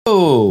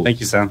Oh,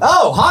 thank you, Sam.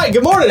 Oh, hi.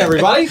 Good morning,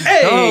 everybody.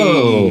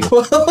 Hey.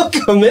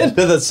 Welcome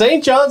into the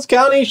St. Johns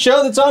County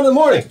show that's on in the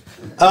morning.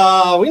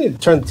 We need to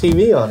turn the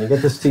TV on and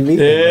get this TV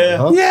thing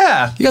on, huh?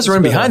 Yeah. you guys are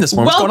running behind this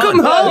morning. Welcome What's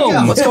going on?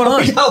 home. What's going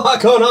on? We got a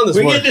lot going on this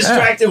We morning. get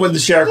distracted when the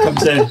sheriff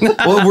comes in.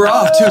 Well, we're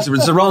off, too.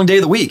 It's the wrong day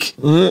of the week.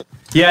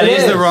 Yeah, it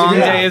is the wrong yeah.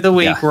 day of the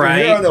week, Yeah. We're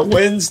here on right? a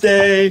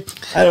Wednesday.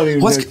 I don't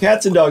even know.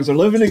 Cats and dogs are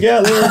living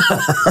together.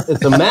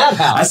 It's a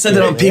madhouse. I said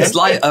that on man. Pete's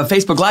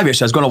Facebook Live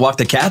yesterday. I was going to walk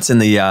the cats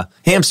and the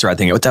hamster, I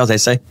think. What the hell did I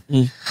say?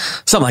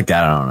 Something like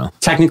that. I don't know.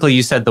 Technically,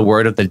 you said the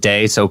word of the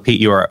day, so Pete,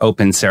 you are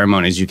open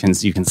ceremonies. You can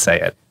say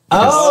it.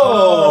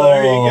 Oh,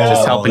 there you go.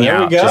 Just helping you there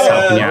we out. go. Just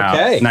helping you out.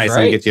 Okay, Nice.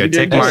 great. And get you a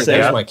tick There's mark.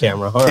 Yep. my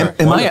camera. All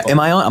right. Am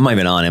I on? I'm not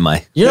even on, am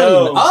I? You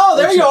don't even- oh,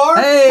 there you are.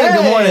 Hey,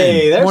 good morning.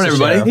 There's Good morning,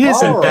 the everybody. sheriff.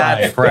 Isn't All that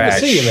right. Good fresh? to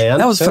see you, man.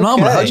 That was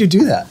phenomenal. Okay. How'd you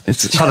do that?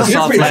 It's called a You're,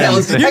 soft pretty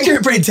lens. talented. You're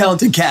a pretty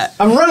talented cat.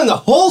 I'm running the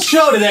whole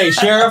show today,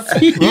 Sheriff.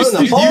 Running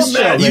the whole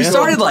show. You man.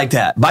 started like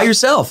that by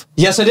yourself.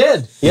 Yes, I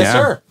did. Yes, Yeah.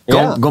 sir.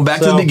 Going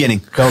back to the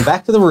beginning. Going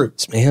back to the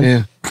roots, man.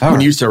 Yeah.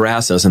 When you used to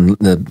harass us in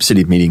the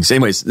city meetings.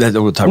 Anyways,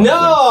 we'll talk about that.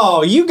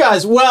 No, you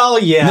guys. Well,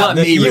 yeah, Not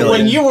me, really.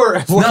 When you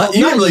were, well,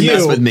 You didn't really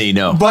mess with me,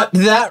 no. But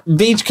that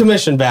beach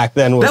commission back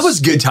then was That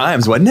was good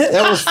times, wasn't it?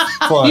 that was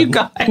fun. You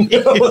guys.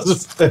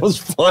 it was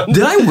fun.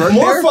 Did I work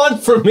more there? fun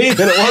for me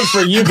than it was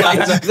for you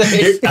guys? I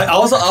think. I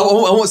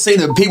won't say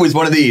that Pete was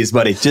one of these,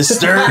 buddy. Just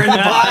stir in the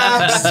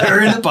pot.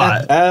 Stir in the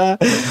pot. I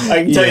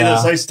can tell you Yeah.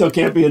 this. I still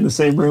can't be in the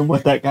same room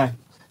with that guy.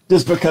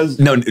 Just because.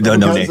 No because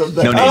name. of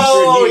the No names. hatred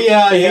Oh,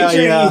 yeah, the yeah,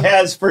 hatred yeah. he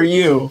has for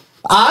you.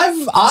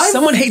 I've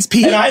Someone hates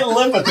Pete. And I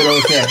live with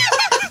it, okay?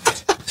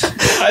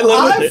 I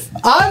live with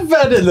it. I've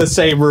been in the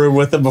same room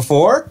with him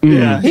before.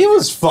 Yeah. He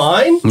was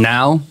fine.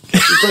 Now?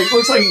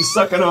 Looks like he's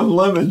sucking on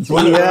lemons.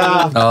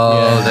 Yeah.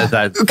 Oh,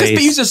 that Because face.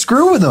 Pete used to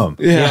screw with him.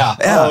 Yeah.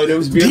 Oh, it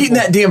was Pete beautiful. and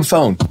that damn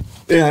phone.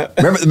 Yeah.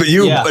 Remember, but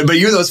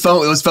you those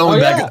phones Oh,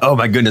 back. yeah. Oh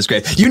my goodness,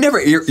 great! You never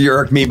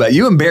irked me, but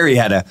you and Barry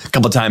had a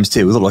couple times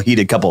too. A little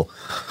heated couple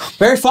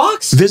Barry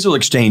Fox? visual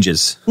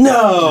exchanges.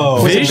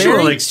 No. Visual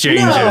Barry?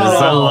 exchanges. No.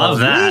 I love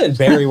Me that. and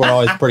Barry were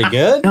always pretty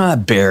good.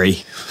 Barry,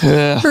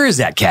 where is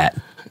that cat?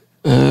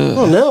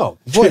 Oh no!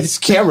 Boy, these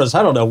cameras.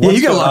 I don't know. What's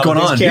you got a lot going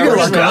with on. these You got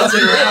a lot cameras,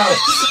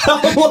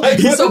 going man.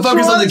 He's so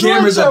focused on the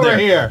cameras up there.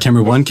 Here.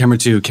 Camera 1, camera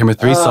 2, camera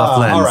 3, soft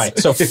lens. All right.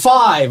 So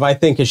 5, I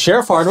think, is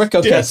Sheriff Hardwick.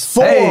 Okay. Yes.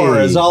 4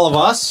 Hey. is all of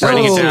us.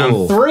 Writing it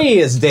down. 3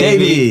 is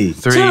Davey.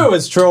 Davey. 2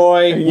 is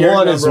Troy. You're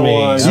 1 is number me.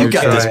 one. You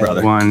got this,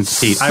 brother. 1,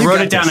 Pete. I You wrote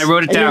got it down. this. I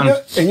wrote it down.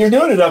 And you're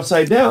doing it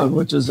upside down,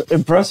 which is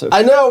impressive.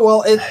 I know.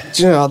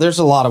 Well, there's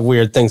a lot of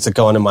weird things that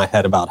go in my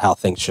head about how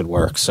things should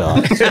work. So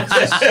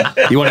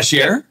You want to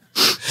share?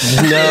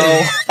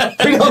 no,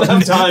 we don't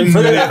have time for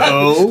that.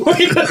 No.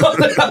 We don't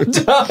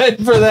have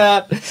time for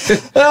that.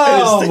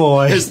 Oh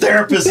boy. His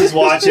therapist is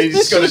watching.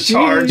 He's going to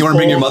charge. You want to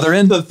bring your mother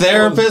in? The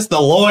therapist,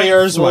 the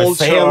lawyers, my Full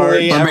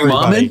family, charge. Wanna bring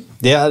mom everybody. in?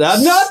 Yeah,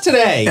 not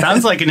today.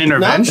 Sounds like an Not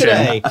intervention.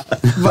 today.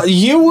 But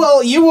you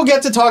will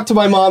get to talk to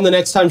my mom the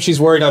next time she's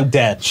worried I'm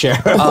dead,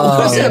 Sheriff. What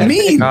does that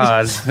mean?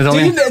 God. It do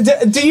only, you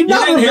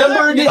not didn't hear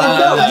remember?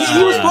 that?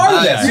 He was part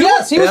of this.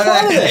 Yes, he was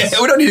part of this.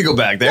 We don't need to go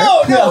back there.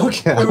 No.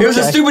 Okay. It was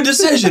a stupid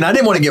decision. I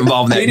didn't want to get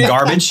involved in that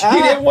garbage.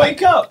 He didn't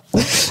wake up.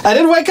 I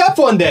didn't wake up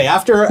one day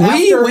after.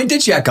 We went to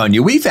check on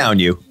you. We found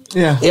you.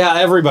 Yeah. Yeah,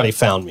 everybody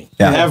found me.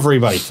 Yeah.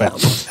 Everybody found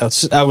me.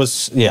 I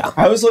was.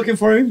 I was looking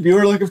for him. You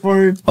were looking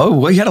for him. Oh,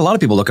 well, you had a lot of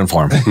people looking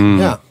for him.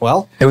 Yeah.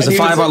 Well, It was a And he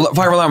was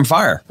five alarm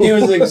fire. He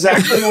was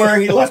exactly where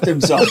he left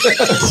himself.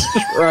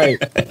 right.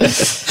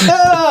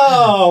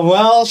 Oh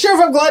well,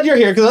 Sheriff, I'm glad you're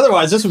here because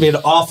otherwise this would be an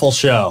awful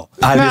show.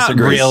 I Not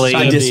disagree. really.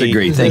 I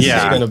disagree. This Thank is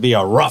you. going to be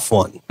a rough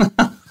one.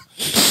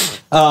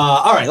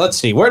 All right, let's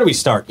see. Where do we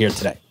start here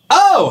today?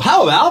 Oh,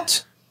 how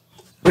about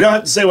We don't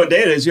have to say what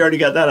day it is. You already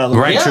got that out of the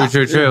way. right, Yeah.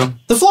 true.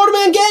 the Florida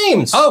Man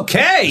Games?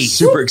 Okay.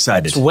 Super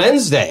excited. It's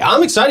Wednesday.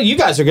 I'm excited. You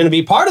guys are going to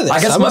be part of this.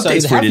 I got I'm some excited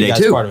updates to for have you today, guys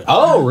too. part of it.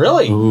 Oh,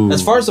 really?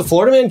 As far as the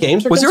Florida Man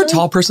Games are Was there a concerned?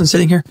 tall person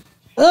sitting here?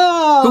 Who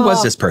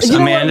was this person? You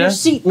know what? Amanda? Your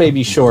seat may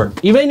be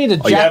short. You may need to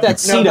jack that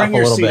seat up a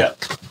little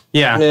bit.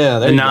 Yeah. Yeah, there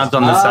the you knobs go.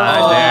 on the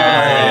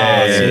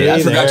side. There. see? I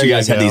forgot there you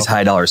guys you had go. these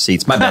 $high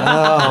seats. My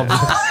bad.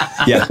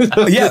 Yeah.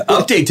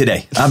 Update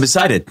today. I'm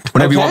excited.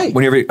 Whenever you Okay. want.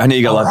 Whenever I know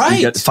you got All right.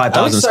 you got 5,000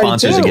 I'm excited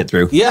sponsors too. to get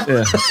through. Yeah.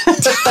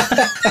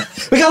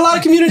 We got a lot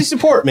of community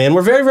support, man.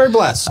 We're very, very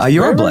blessed.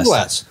 You are Very, very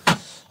blessed.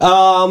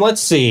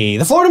 Let's see.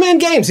 The Florida Man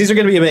Games. These are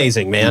going to be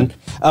amazing, man.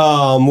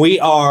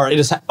 It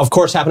is, of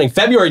course, happening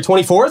February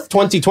 24th,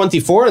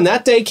 2024, and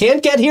that day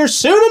can't get here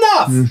soon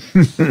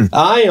enough.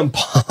 I am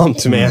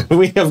pumped, man.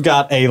 We have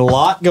got a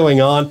lot going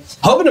on.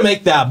 Hoping to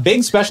make that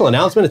big special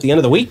announcement at the end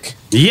of the week.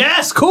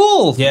 Yes,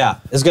 cool. Yeah,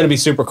 it's going to be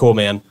super cool,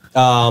 man.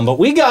 But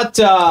we got,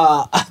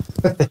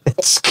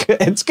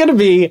 it's going to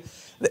be,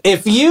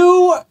 if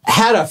you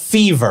had a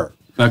fever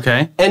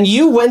Okay. and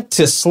you went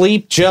to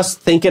sleep just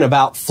thinking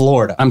about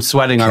Florida. I'm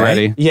sweating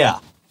already. Yeah.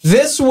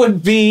 This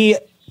would be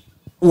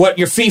what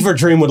your fever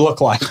dream would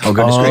look like. Oh,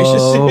 goodness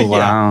gracious. Oh,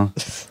 wow.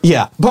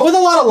 Yeah. But with a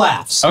lot of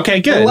laughs.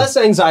 Okay, good. And less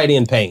anxiety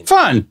and pain.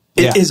 Fun.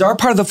 Yeah. Is our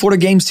part of the Florida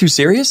Games too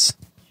serious?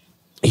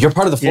 You're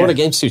part of the Florida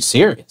Games too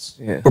serious.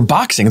 We're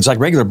boxing. It's like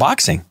regular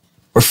boxing.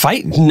 We're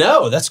fighting.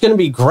 No, that's going to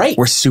be great.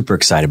 We're super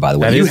excited, by the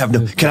way.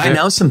 Can I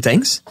announce some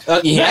things?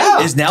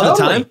 Yeah. Is now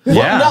totally. the time?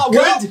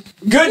 Yeah.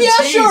 Good Yeah,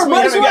 tease. sure, We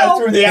might as haven't well.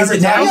 got through the Is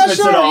it now? advertisements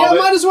Yeah, sure. at all. Yeah, but-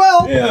 might as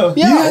well. Yeah.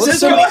 You guys let's have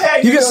so go many,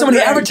 ahead. you got so many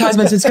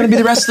advertisements, it's going to be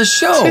the rest of the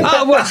show.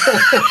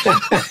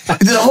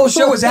 The whole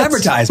show is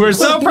advertised. We're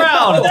so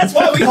proud. That's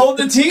why we hold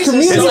the teases.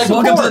 It's Community like,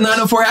 welcome to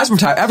the support. 904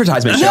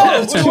 advertisement show.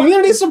 No, it's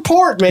community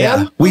support, man.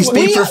 Yeah. We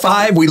speak for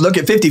 5, we look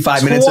at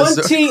 55 minutes.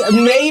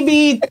 20,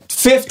 maybe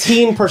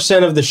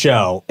 15% of the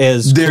show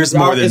is There's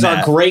more than our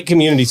that. great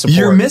community support.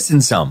 You're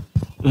missing some.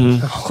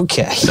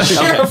 Okay.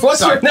 Sheriff, what's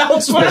your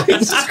announcement?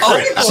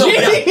 Sorry. What's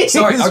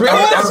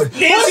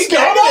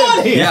going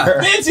on here? Yeah.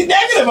 Nancy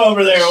negative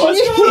over there.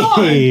 What's going on?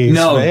 Jeez,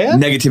 No, man.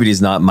 negativity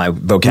is not my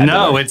vocabulary.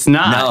 No, it's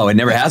not. No, it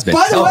never has been.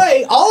 By the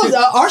way, all of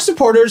our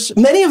supporters,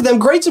 many of them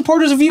great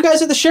supporters of you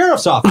guys at the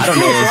sheriff's office. I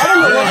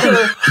don't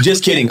know.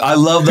 Just kidding. I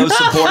love those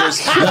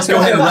supporters. Let's go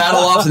ahead and rattle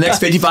off the next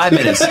 55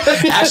 minutes.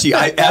 Actually,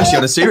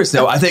 on a serious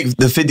note, I think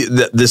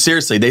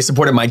seriously, they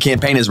supported my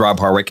campaign as Rob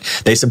Hardwick.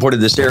 They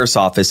supported the sheriff's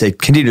office. They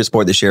continue to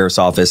support the sheriff's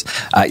office.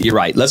 You're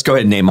right. Let's go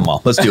ahead and name them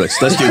all. Let's do it.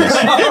 Let's do this.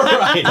 All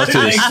right. Let's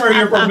do this. Thanks for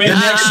your permission.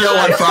 The next show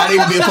on Friday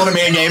will be the Florida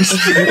Man Games.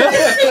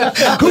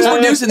 Who's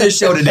producing this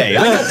show today?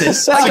 I got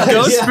this. I got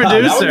Ghost this. That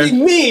producer. would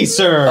be me,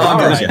 sir. Oh, All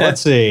good. right,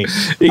 let's see.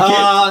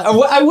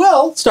 I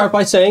will start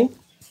by saying,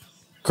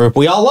 group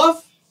we all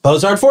love,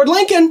 Bozard Ford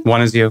Lincoln.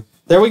 One is you.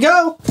 There we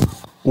go.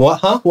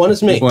 What? Huh? One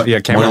is me. Well, yeah,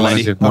 Cameron, Morning, one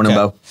is lady. you. Morning,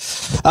 Okay.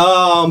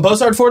 Bo.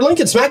 Bozard Ford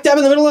Lincoln, smack dab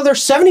in the middle of their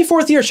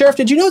 74th year. Sheriff,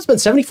 did you know it's been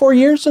 74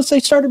 years since they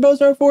started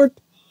Bozard Ford?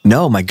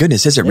 No, my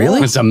goodness. Is it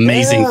really? It's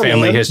amazing Yeah,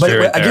 family man. history. But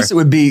right I guess there.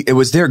 it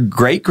was their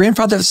great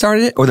grandfather that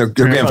started it, or their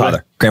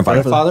grandfather.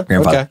 Grandfather?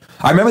 Okay.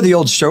 I remember the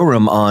old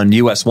showroom on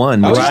US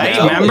 1. which is Right,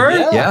 now- remember?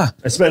 Yeah.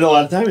 I spent a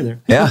lot of time in there.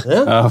 Yeah.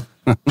 Oh.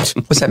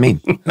 What's that mean?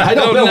 I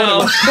don't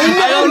know.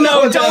 I don't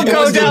know. Don't It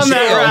go was the down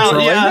that jail, route.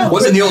 Troy. Yeah. It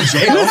wasn't the old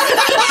jail.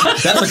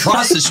 That's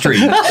across the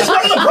street. It's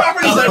one of the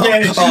properties I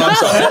managed. Oh, I'm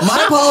sorry.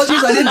 My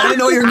apologies. I didn't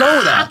know you were going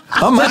with that.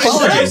 Oh, my Sheriff's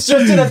apologies.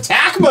 just in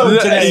attack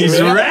mode today. He's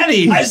man.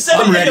 ready. I said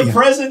I'm it in ready. the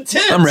present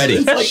tense. I'm ready.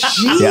 It's like,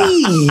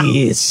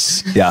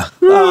 Jeez. Yeah.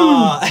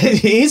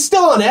 He's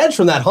still on edge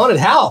from that haunted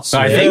house.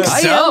 I man. think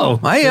I so.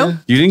 am. I am.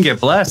 You didn't get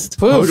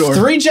blessed. Oof,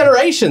 3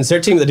 generations. Their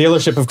team at the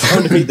dealership have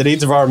grown to meet the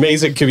needs of our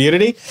amazing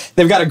community.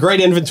 They've got a great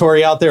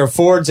inventory out there of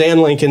Fords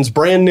and Lincolns,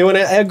 brand new, and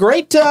a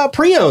great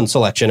pre-owned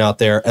selection out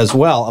there as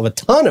well of a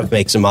ton of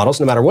makes and models.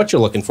 No matter what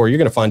you're looking for, you're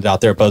going to find it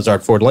out there at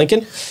Bozard Ford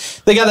Lincoln.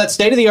 They got that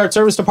state-of-the-art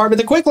service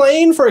department, the quick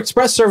lane for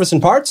express service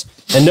and parts,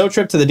 and no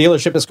trip to the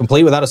dealership is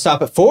complete without a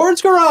stop at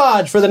Ford's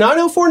Garage for the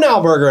 904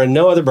 Now burger, and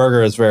no other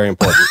burger is very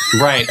important.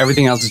 Right.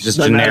 Everything else is just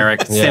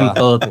generic,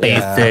 simple,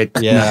 basic,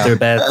 not their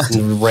best.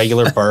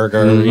 Regular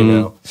burger, you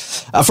know.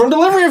 From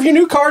delivery of your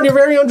new car in your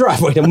very own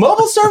driveway to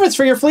mobile service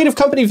for your fleet of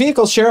company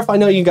vehicles, Sheriff, I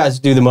know you guys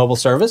do the mobile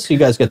service. You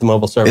guys get the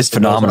mobile service. It's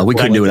phenomenal. We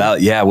couldn't do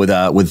it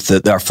without,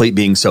 with our fleet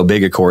being so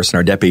big, of course, and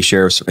our deputy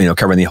sheriffs,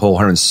 covering the whole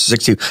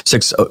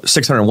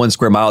 601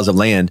 square miles of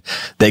land.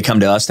 They come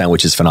to us now,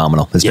 which is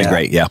phenomenal. It's been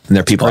great. Yeah. And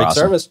their people are Great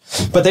awesome.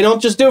 service. But they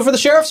don't just do it for the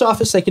sheriff's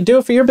office. They can do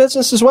it for your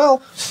business as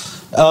well.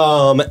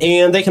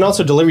 And they can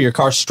also deliver your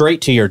car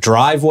straight to your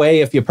driveway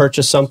if you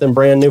purchase something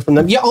brand new from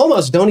them. You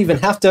almost don't even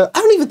have to, I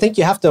don't even think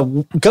you have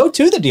to go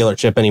to the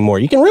dealership anymore.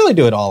 You can really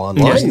do it all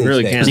online. you these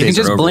really days. can. You can Days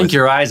are just over blink with.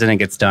 your eyes and it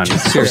gets done.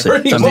 Seriously.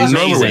 Pretty It's much.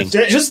 amazing.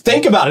 Just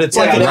think about it. It's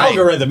like an right.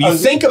 algorithm. You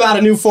think about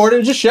a new Ford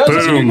and it just shows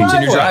us Boom. in It's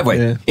in your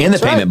driveway. And the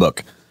payment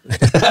book.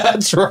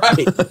 That's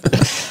right.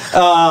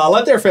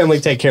 Let their family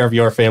take care of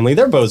your family.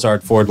 They're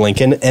Bozard Ford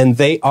Lincoln, and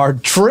they are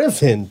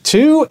driven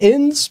to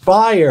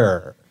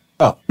inspire.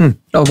 Oh,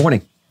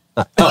 morning.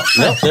 No,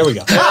 there we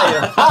go.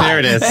 There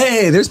it is.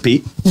 Hey, there's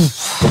Pete.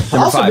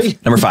 Also,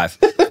 Number 5.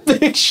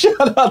 big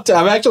shout out to,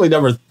 I'm actually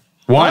number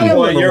One. am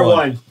Well, number you're one.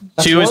 one.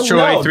 That's 2 is one?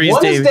 Troy, No, 3 is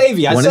 1 Davey. is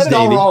Davey. I One said is it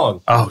all Davey.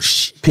 wrong. Oh,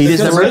 shit. Pete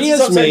is Because number 3 is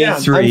upside me. down.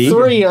 I'm 3.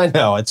 3. I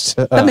know. It's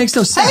That makes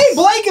no sense. Hey,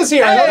 Blake is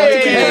here. I don't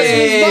like to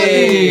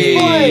Hey,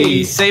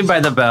 Blake. Saved by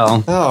the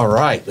bell. All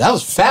right. That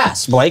was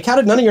fast, Blake. How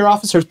did none of your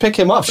officers pick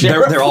him up?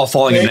 They're all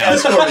falling in now.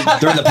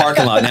 They're in the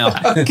parking lot now.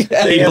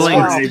 They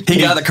blinked. He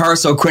got out of the car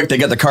so quick, they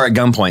got the car at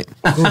gunpoint.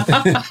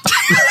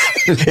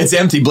 It's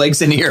empty.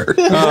 Blake's in here.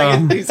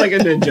 He's like a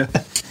ninja.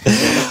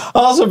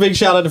 Also, big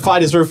shout out to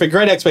Finest Roofing,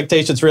 Great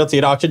Expectations Realty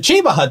and Auction,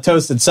 Chiba Hut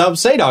Toasted Subs,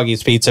 Say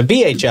Doggy's Pizza,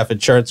 BHF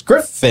Insurance,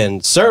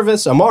 Griffin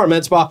Service, Amara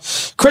Med Spa,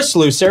 Chris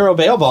Lucero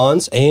Bail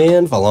Bonds,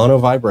 and Volano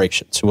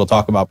Vibrations, who we'll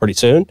talk about pretty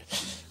soon.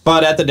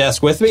 But at the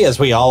desk with me, as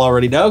we all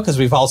already know, because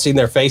we've all seen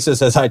their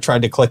faces as I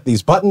tried to click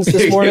these buttons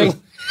this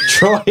morning,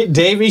 Troy,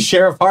 Davey,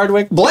 Sheriff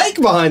Hardwick, Blake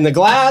behind the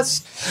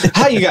glass.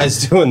 How you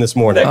guys doing this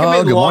morning? That could be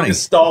the good morning.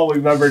 longest stall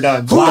we've ever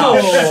done. Wow.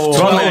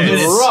 12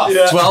 minutes.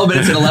 Rough. 12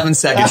 minutes and 11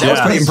 seconds. That was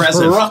pretty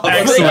impressive. Rough.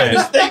 Excellent.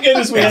 Thank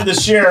goodness we had the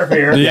sheriff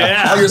here.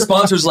 All your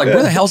sponsors are like,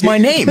 where the hell's my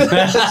name?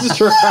 That's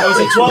right. That was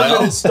a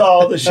 12-minute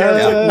stall. The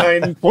sheriff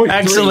took 9.3.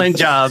 Excellent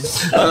job.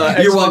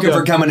 You're welcome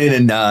for coming in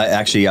and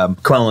actually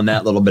quelling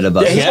that little bit of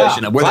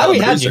frustration. of where Glad the we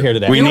hell had the you producer- here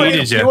today. We You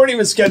needed you. weren't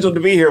even scheduled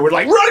to be here. We're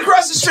like, run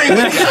across the street. We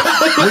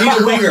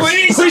need a winger. We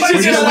need We somebody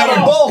should to just have a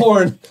stall.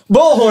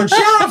 bullhorn.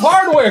 Sheriff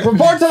Hardwick,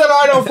 report to the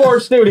 904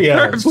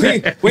 studio.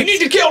 We need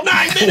to kill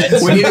 9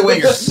 minutes. We need a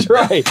winger. That's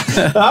right.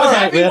 All right,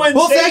 Happy man. Well,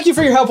 Wednesday. thank you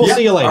for your help. We'll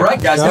see you later. All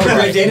right, guys. Have a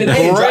great day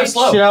today. And drive Great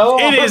slow. show.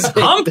 It is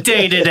hump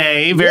day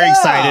today. Very Yeah.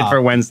 excited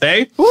for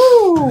Wednesday.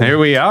 Woo. Here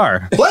we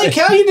are. Blake,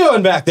 how you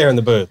doing back there in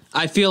the booth?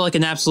 I feel like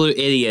an absolute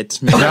idiot.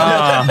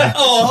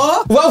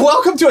 Oh, Well,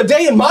 welcome to a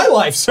day in my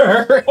life,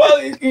 sir.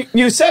 Well,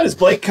 you said it's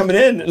Blake coming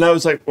in, and I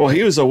was like, well,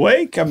 he was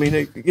awake. I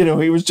mean,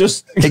 he was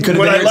just. He could have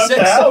when been I here left at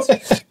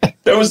the house,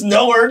 there was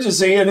no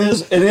urgency in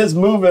his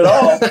move at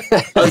all.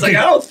 I was like,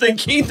 I don't think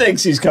he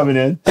thinks he's coming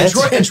in.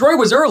 And Troy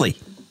was early.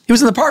 He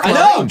was in the parking I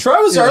lot. know.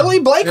 Troy was early.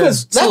 Blake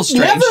was. Still That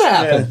strange. never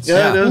happens.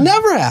 Yeah.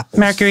 Never happens.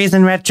 Mercury's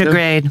in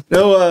retrograde.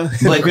 No,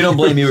 Blake, we don't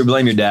blame you. We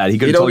blame your dad. He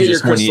could You have don't told you get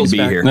just your when you need to be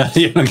crystals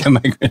here. You don't get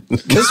my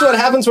This is what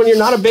happens when you're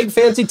not a big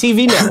fancy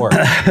TV network.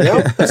 You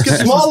know? Let's get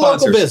through Small some local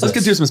sponsors. business. Let's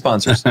get through some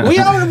sponsors.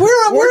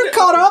 We're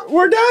caught up.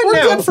 we're done We're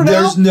now. good for now.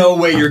 There's no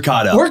way you're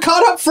caught up. We're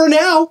caught up for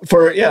now.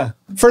 For yeah,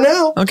 For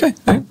now. Okay.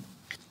 All right.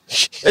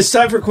 it's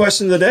time for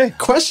question of the day.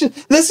 Question.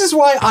 This is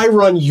why I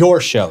run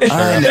your show.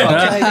 I know.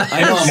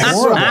 I know. I'm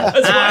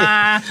horrible.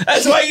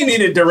 That's why you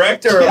need a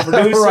director or a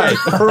producer,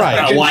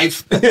 Right. A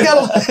wife. You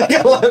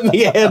gotta let me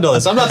handle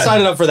this. I'm not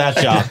signing up for that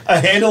job. a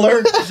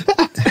handler.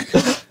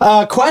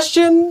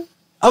 Question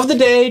of the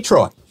day,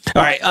 Troy. All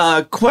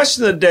right.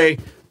 Question of the day.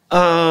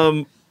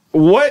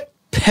 What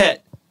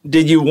pet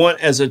did you want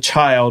as a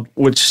child,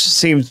 which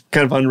seems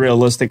kind of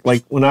unrealistic?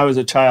 Like when I was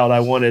a child, I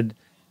wanted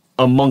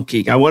a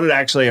monkey. I wanted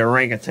actually a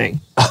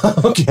orangutan.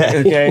 Okay.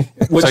 Okay.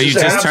 Which So you is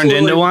just turned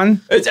into absolutely-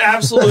 one? It's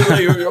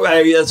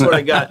absolutely, that's what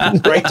I got.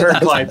 Right turn,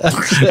 Clyde.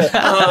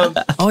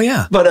 Oh,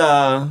 yeah. But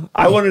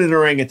I wanted an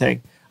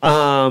orangutan.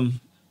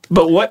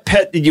 But what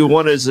pet did you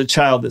want as a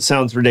child that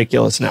sounds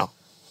ridiculous now?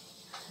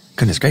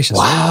 Goodness gracious.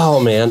 Wow,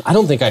 man. I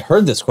don't think I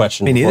heard this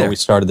question Me before neither. we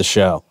started the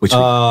show. Which he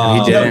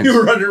didn't. You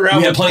were running around.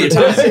 we had with plenty of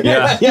time.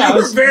 Yeah. Yeah, You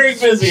were very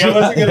busy. I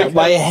wasn't going to.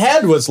 my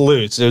head was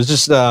loose. It was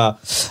just, I'm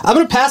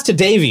going to pass to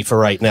Davey for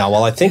right now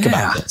while I think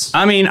about this.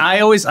 I mean, I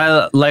always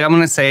I'm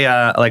gonna say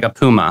like a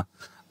puma.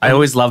 I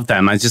always loved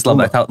them. I just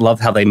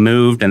loved how they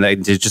moved, and they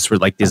just were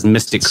like these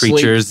mystic Sleek,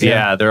 creatures.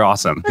 yeah. Yeah, they're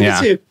awesome. I Yeah.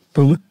 can see it.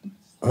 Puma.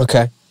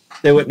 Okay.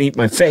 They wouldn't eat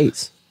my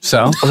face.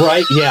 So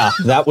Right, yeah.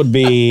 That would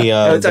be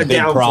That's the a big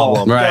downfall.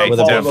 problem Right, with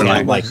a big definitely.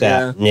 cat like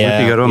that. Yeah.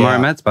 if you go to a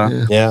Marmot spa,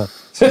 Yeah.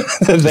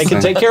 They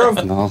can take care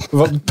of No. of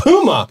a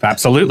puma.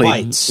 absolutely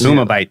Bites.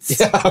 puma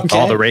bites. Okay.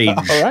 All the rage.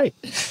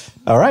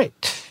 All right.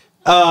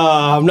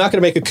 I'm not going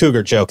to make a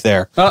cougar joke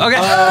there. Oh, okay.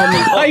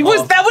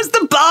 That was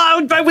the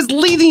I was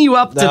leading you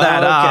up to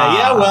that. Okay.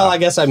 Yeah, well, I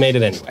guess I made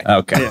it anyway.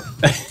 Okay.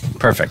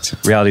 Perfect.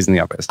 Reality's in the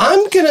office.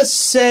 I'm going to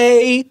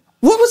say,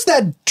 what was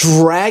that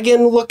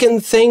dragon-looking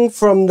thing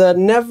from the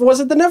was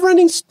it the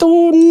Neverending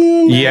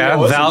Stone? Yeah,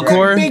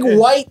 Valcor. Big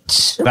white.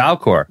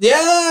 Valcor.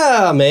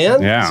 Yeah,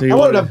 man. Yeah. So I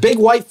wanted a big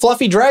white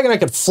fluffy dragon I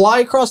could fly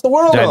across the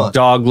world That on.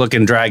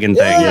 dog-looking dragon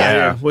thing. Yeah.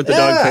 Yeah. With the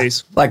Yeah. dog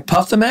face. Like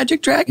Puff the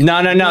Magic Dragon? No.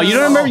 You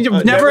don't remember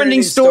your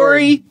Never-Ending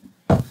Story?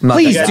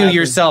 Please do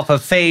yourself a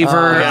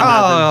favor.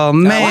 yeah, Oh,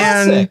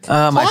 man. Classic.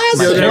 My Classic.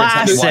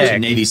 parents Classic. watched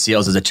Navy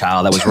SEALs as a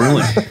child. That was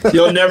ruling.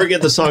 You'll never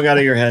get the song out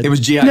of your head. It was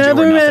G.I. Joe or nothing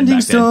Never-Ending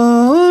back then.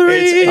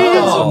 Story.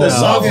 The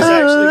song is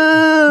actually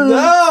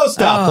No,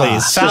 stop,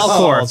 please.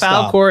 Falcor. Oh,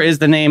 stop. Falcor is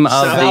the name of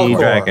the Falcor.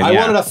 dragon. I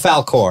Yeah. wanted a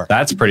Falcor.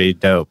 That's pretty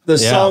dope. the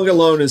Yeah. song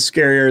alone is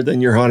scarier than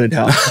your haunted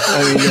house.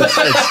 I mean, it's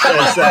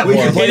that We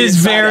can horrible. play It is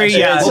inside, very, actually.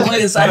 yeah. We'll play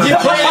it inside. You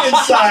play it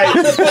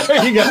inside.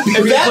 There you go.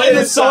 we That play and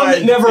the this song that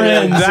side, never yeah.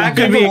 ends. That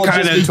could be People will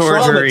kind just of be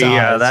tortury. traumatized.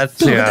 Yeah,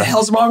 that's What the yeah.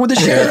 hell's wrong with the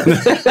sheriff?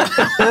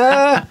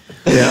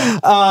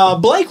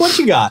 Blake, what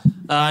you got?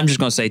 I'm just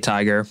gonna say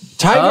tiger.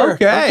 Tiger.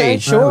 Okay.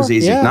 Sure. That was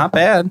easy. Yeah. Not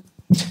bad.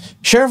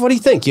 Sheriff, what do you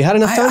think? You had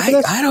enough time for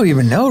this? I don't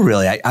even know,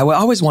 really. I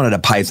always wanted a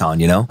python,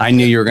 you know? I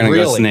knew you were going to go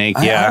Really? snake.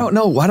 I Yeah. don't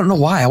know. I don't know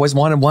why. I always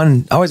wanted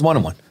one.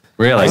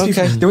 Really?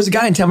 Okay. There was a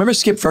guy in town. Remember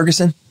Skip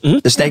Ferguson,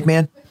 the snake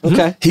man?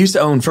 Okay. He used to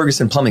own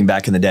Ferguson Plumbing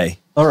back in the day.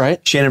 All right.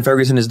 Shannon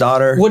Ferguson, his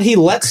daughter. Would he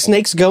let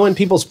snakes go in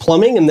people's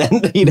plumbing and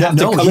then he'd have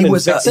to come in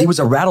and fix it? He was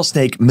a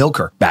rattlesnake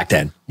milker back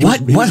then. He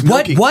was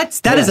milking-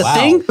 That is a Wow.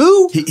 thing?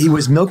 Who? He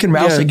was milking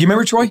rattlesnake. You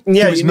remember Troy?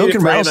 Yeah, he was you need a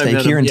milking crane rattlesnake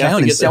venom. here in You have town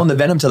to and get selling the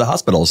venom to the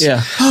hospitals.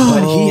 Yeah.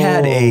 But he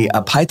had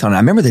a python. I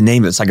remember the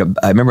name. It's like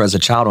I remember as a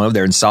child I went over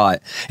there and saw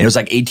it. And it was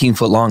like 18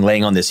 foot long,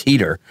 laying on this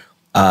heater.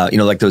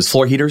 Like those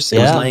floor heaters. It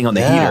was Yeah, laying on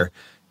the yeah. heater.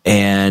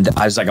 And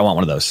I was like, I want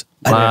one of those.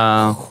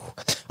 Wow.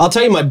 I'll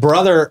tell you, my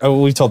brother,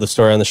 we've told the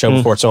story on the show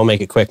before, so I'll make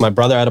it quick. My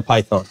brother had a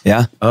python.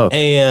 Yeah. Oh.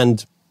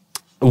 And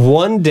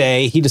one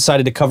day he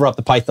decided to cover up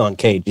the python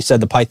cage. He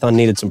said the python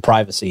needed some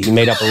privacy. He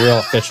made up a real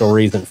official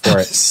reason for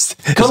it.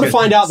 Come to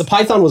find out, the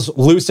python was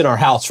loose in our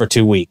house for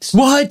 2 weeks.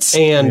 What?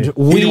 And He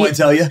didn't want to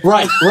tell you?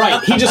 Right.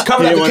 He just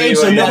covered up the cage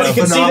so nobody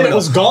could see that it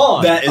was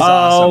gone. That is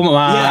awesome. Oh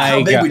my Yeah,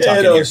 how big we God.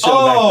 talking here?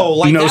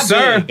 Like No, that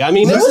sir. big. I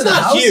mean, it Loose was in the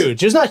not house?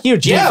 huge. It was not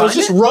huge. you Yeah, it was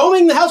find just it?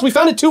 roaming the house. We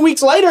found it 2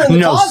 weeks later in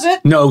the closet.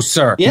 No,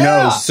 sir. Yeah.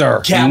 No,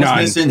 sir. Cat was None.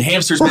 missing,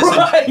 hamsters missing.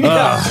 Right.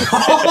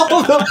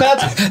 All the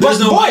pets. There's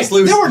no mice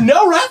loose. There were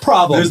no rat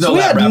problems. There's no we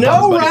rat had no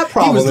problems, buddy. rat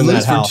problem He was in that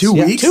loose for house. 2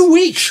 weeks? 2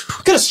 weeks.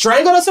 Could have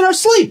strangled us in our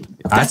sleep.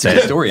 That's a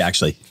good story,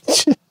 actually.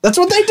 That's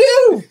what they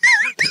do.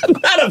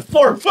 Not a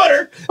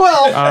 4-footer.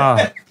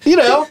 Well, you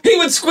know. He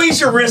would squeeze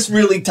your wrist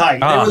really tight.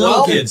 They were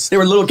little kids. They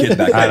were little kids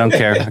back I then. don't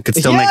care. I could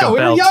still Yeah, make a we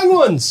belt. were young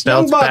ones.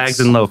 Young Belts, bucks. bags,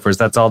 and loafers.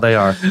 That's all they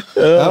are.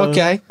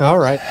 Okay. All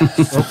right.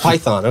 Well,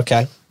 Python.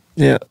 Okay.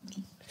 Yeah.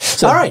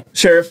 All right.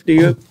 Sheriff,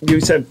 you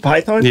said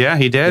python? Yeah,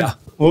 he did. Yeah.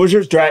 What was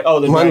yours? The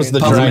Mine was the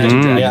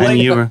dragon. dragon. Yeah. And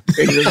you were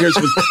Yours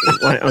was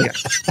okay.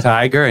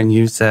 tiger, and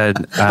you said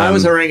Mine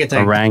was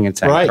orangutan.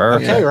 Orangutan. Right.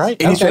 Perfect. Okay. Right.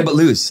 Any trade but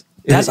lose.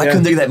 I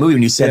couldn't think of that movie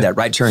when you said that.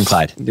 Right turn,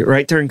 Clyde.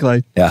 Right turn,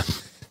 Clyde. Yeah.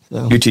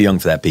 You're too young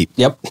for that, Pete.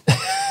 Yep.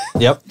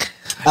 Yep.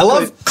 I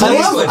love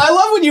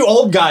when you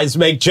old guys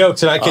make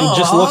jokes and I can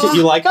just look at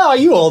you like, oh,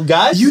 you old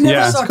guys. You never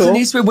Yeah. saw That's Clint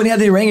Eastwood when he had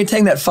the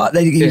orangutan that fought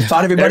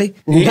everybody?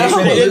 He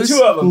Never had lose?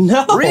 2 of them.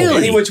 No. Really?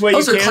 Any Which Way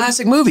Those You are Can?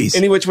 classic movies.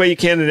 Any Which Way You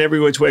Can and Every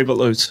Which Way But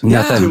Loose.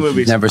 Nothing. 2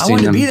 movies. Never I seen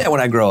wanted to them. be that when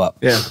I grow up.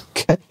 Yeah.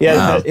 He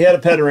had a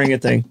pet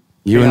orangutan.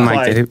 You and Clyde.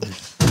 Mike did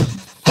it.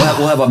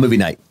 We'll have a movie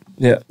night.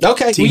 Yeah.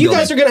 Okay. Team Well, you building.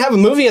 guys are going to have a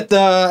movie at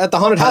the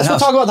haunted house. We'll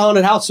house. talk about the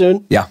haunted house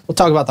soon. Yeah. We'll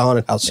talk about the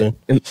haunted house soon.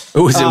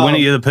 Oh, is it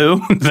Winnie the Pooh?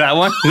 That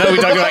one? That we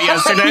talked about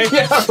yesterday?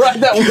 Yeah, right.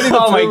 That Winnie the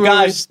Oh my Pooh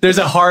gosh. There's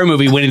a horror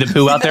movie, Winnie the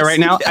Pooh, out there right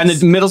now. And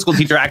the middle school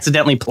teacher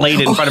accidentally played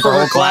it in front of her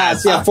whole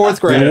class. Yeah,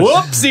 4th grade.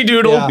 Whoopsie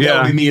doodle. Yeah.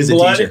 That would be me as a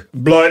teacher.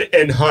 Blood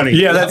and honey.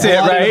 Yeah, that's it,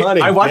 Blood and right?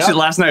 honey. I watched Yep. it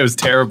last night. It was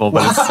terrible,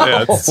 but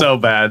it's so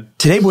bad.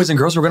 Today, boys and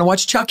girls, we're going to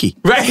watch Chucky.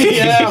 Right?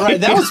 Yeah,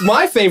 right. That was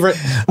my favorite.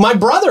 My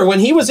brother, when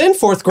he was in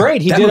 4th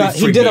grade, he That did movie he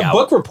freaked did me a out.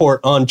 book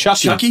report on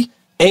Chucky. Chucky?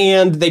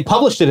 And they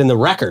published it in the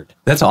Record.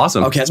 That's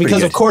awesome. Okay, that's pretty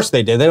Because good. of course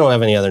they did. They don't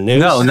have any other news.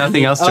 No,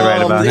 nothing else to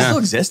write about. Do they Yeah. still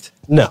exist?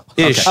 No.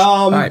 Ish.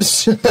 All right.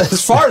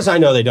 As far as I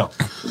know, they don't.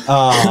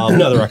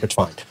 No, the Record's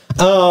fine.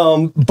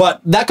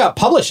 But that got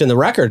published in the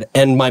Record,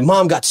 and my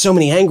mom got so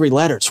many angry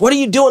letters. What are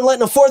you doing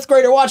letting a 4th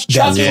grader watch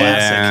Chucky?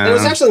 Yeah. And it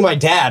was actually my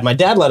dad. My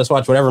dad let us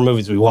watch whatever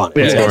movies we wanted.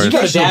 Yeah, you go to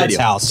educational Dad's video.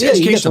 house. It's Yeah, you get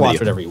to educational watch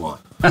video. whatever you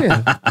want.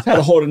 Had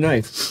to hold a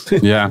knife.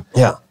 Yeah.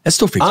 Yeah. That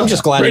still freaks me I'm out.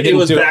 just glad he Brittany didn't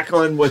was do it. back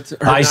on with her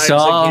I knives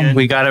saw. again.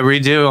 We got to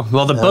redo.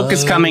 Well, the book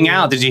is coming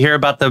out. Did you hear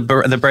about the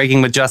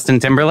breaking with Justin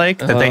Timberlake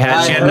that they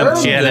had?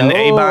 She had an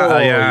A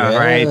bar. Yeah,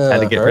 right. Had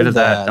to get rid of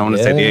that. Don't want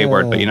to say the A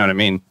word, but you know what I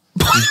mean.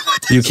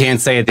 You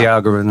can't say it. The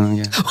algorithm.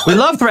 Yeah. We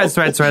love threads.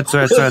 Threads. Question of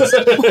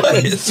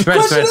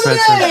the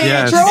day,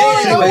 Yes. Troy.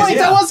 Oh, Anyways, wait,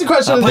 yeah. that was the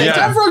question of the day. Yeah.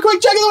 Time for a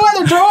quick check of the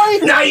weather,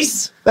 Troy.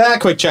 Nice. That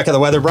quick check of the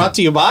weather brought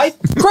to you by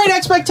Great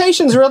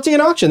Expectations Realty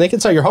and Auction. They can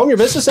sell your home, your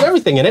business, and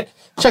everything in it.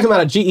 Check them out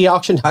at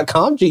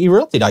geauction.com,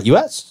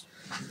 gerealty.us.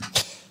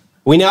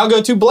 We now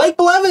go to Blake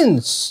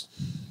Blevins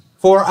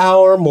for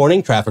our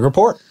morning traffic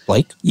report.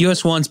 Blake.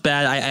 US 1's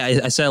bad.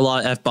 I said a lot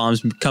of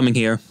F-bombs coming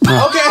here.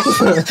 Okay.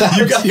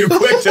 You got your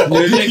quick. I'm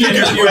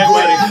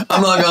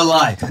not gonna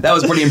lie. That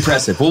was pretty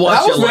impressive. We'll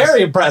watch That was your list.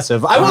 very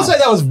impressive. I will say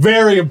that was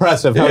very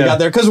impressive how he Yeah. got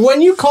there. Because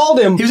when you called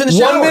him He was in the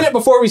shower. 1 minute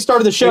before we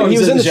started the show, he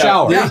was in the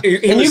shower. Yeah. He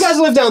And was- you guys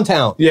live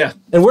downtown. Yeah.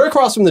 And we're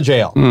across from the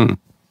jail.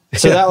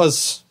 So that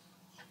was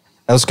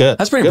good.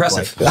 That's pretty Good,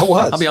 impressive. Blake. That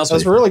was. I'll be honest That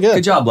was with you. really good.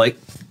 Good job, Blake.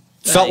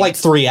 Felt like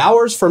 3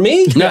 hours for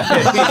me. We got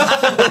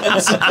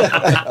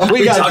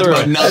talked through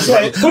about it.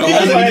 nothing.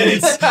 11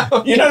 minutes.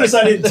 You notice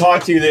I didn't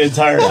talk to you the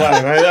entire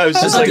time. I was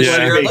just Let like, the Yeah.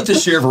 sheriff- let the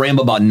sheriff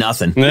ramble about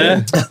nothing.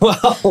 Yeah.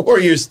 we're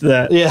used to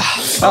that. Yeah.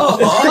 All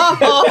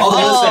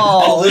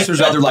the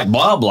listeners out there like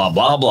blah blah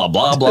blah blah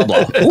blah blah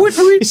blah.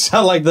 You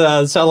sound like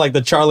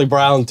the Charlie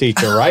Brown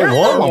teacher, right?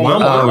 Womp,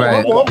 womp, womp,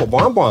 right. womp,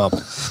 womp, womp,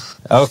 womp.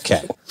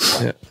 Okay.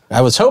 I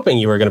was hoping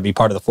you were going to be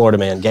part of the Florida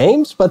Man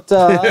games, but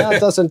that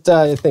doesn't.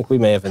 I think we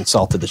may have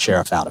insulted the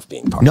sheriff out of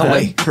being part. No of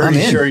way. I'm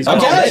Pretty in. sure he's Okay.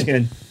 got thick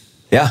skin.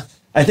 Yeah,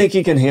 I think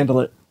he can handle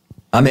it.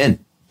 I'm in.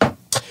 it.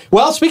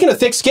 Well, speaking of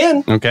thick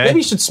skin, Okay. maybe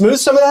you should smooth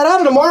some of that out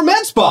at Amar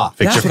Med Spa. Fix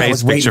your That's what I face.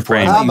 was Fix waiting your for.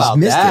 frame. How You about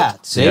missed that?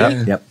 it. See?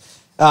 Yep.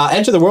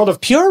 Enter the world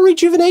of pure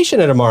rejuvenation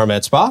at Amara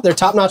Med Spa. Their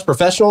top-notch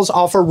professionals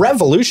offer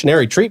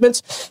revolutionary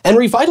treatments and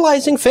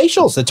revitalizing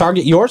facials that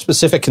target your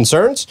specific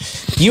concerns.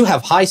 You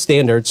have high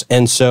standards,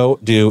 and so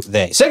do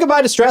they. Say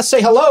goodbye to stress.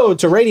 Say hello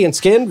to radiant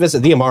skin.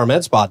 Visit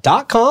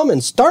theamaramedspa.com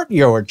and start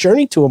your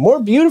journey to a more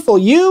beautiful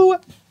you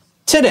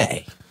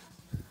today.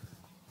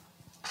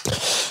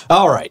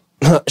 All right.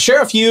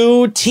 Sheriff,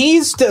 you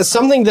teased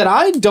something that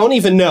I don't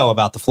even know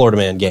about the Florida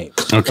Man games.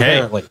 Okay.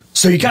 Apparently.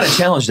 So you kind of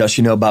challenged us,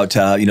 about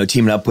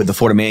teaming up with the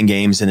Florida Man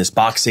games and this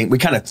boxing. We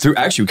kind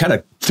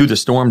of through the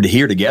storm to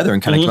here together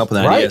and kind of come up with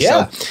an idea.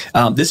 Yeah.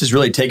 So this has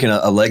really taken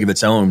a leg of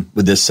its own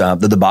with this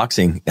the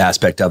boxing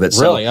aspect of it.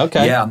 So, Really?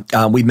 Okay.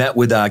 Yeah. We met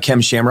with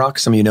Kem Shamrock.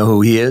 Some of you know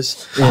who he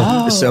is.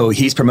 Oh. So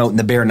he's promoting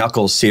the Bare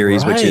Knuckles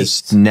series, which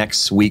is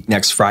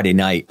next Friday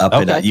night up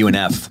at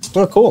UNF.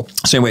 Oh, cool.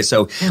 So anyway,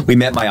 so we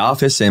met in my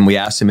office and we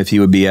asked him if he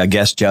would be a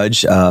guest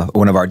judge,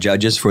 one of our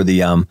judges for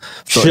the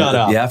for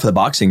the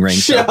boxing ring.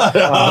 Shut up.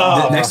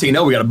 The next thing you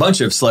know, we got a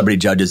bunch of celebrity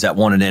judges that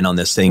wanted in on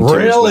this thing too.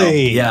 Really? As well.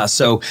 Yeah.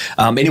 So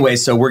anyway,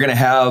 so we're gonna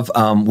have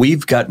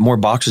we've got more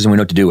boxers than we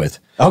know what to do with.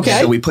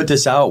 Okay. So we put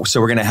this out. So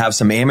we're going to have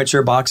some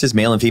amateur boxes,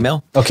 male and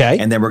female. Okay.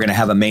 And then we're going to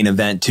have a main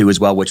event too as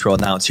well, which we'll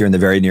announce here in the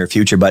very near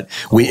future. But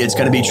it's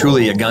going to be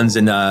truly a guns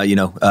and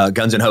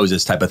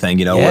hoses type of thing.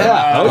 You know,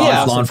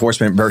 law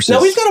enforcement versus.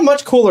 No, we've got a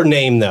much cooler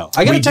name though.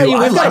 I got to tell you,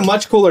 we've got a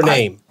much cooler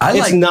name.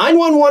 It's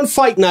 911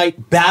 Fight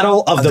Night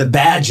Battle of the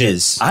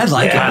Badges. I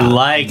like it. I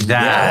like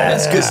that. Yeah,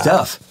 that's good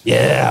stuff.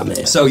 Yeah,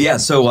 man. So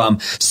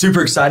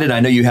super excited. I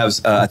know you have.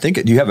 I think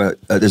you have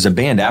there's a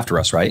band after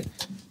us, right?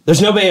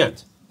 There's no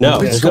band. No,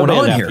 what's there's going no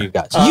band on after here? you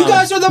guys. You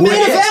guys are the main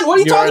event. What are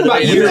you talking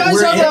about?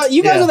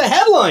 You guys are the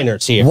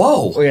headliners here.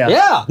 Whoa.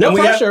 Yeah. No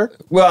pressure.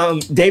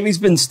 Davey's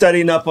been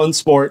studying up on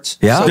sports.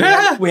 Yeah.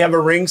 So we have a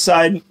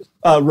ringside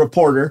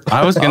reporter.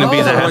 I was going to be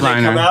the When they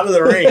headliner. come out of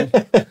the ring.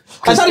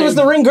 I thought he was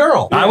the ring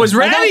girl. I was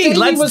ready.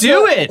 Let's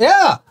do it.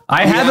 Yeah.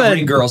 I have a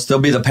ring girls. They'll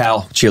be the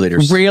pal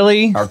cheerleaders.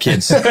 really, Our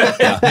kids.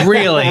 Yeah.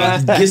 really.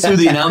 Guess who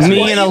the announcer?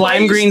 Me in a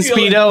lime green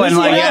speedo and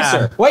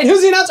like Wait,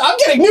 who's the announcer? I'm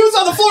getting news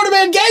on the Florida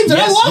Man Games, and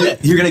I love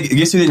it. You're gonna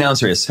guess who the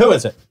announcer is. Who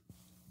is it?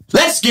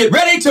 Let's get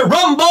ready to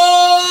rumble.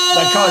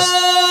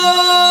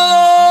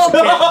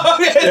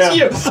 It's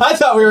you. I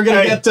thought we were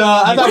gonna get.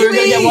 I thought we were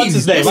gonna get what's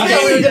his name. I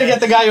thought we were gonna get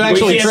the guy who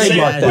actually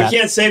trademarked that. We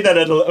can't say that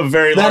at a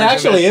very large That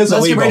actually event. is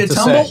Let's get illegal ready to to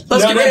tumble. say.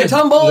 Let's get ready to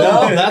tumble.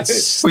 No,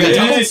 that's. We You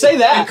got didn't say It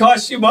that.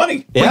 costs you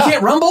money. Yeah. We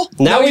can't rumble.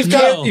 Now we've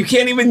got. You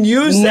can't even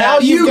use Now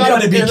that. you've got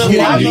gotta be kidding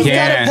Now me. you've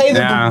got to pay the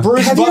Yeah.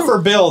 Bruce Buffer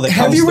bill that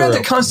Have comes you read through.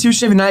 the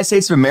Constitution of the United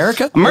States of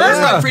America? America. It's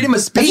got freedom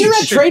of speech. Have you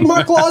read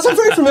trademark laws? I'm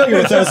very familiar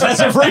with those as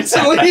of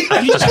recently.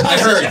 I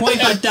heard.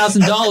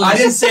 $25,000. I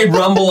didn't say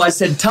rumble. I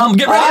said tumble.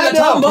 Get ready to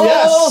tumble.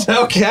 Yes.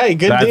 Okay.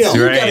 Good That's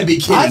deal. right. You gotta be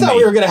kidding I thought me.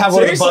 we were going to have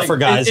one of the Seriously, Buffer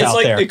guys it's out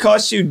like there. it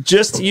costs you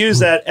just to use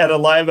that at a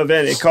live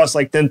event. It costs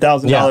like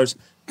 $10,000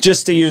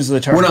 just to use the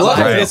term. We're not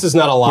Luckily, live. this is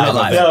not a We're live. not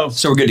live. No.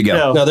 So we're good to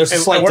go. No, there's a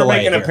And slight we're delay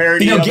making here. a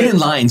parody. You know, of get it. in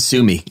line,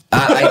 sue me.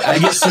 I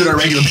get sued on a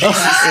regular basis.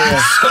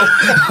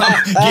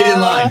 Get in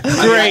line.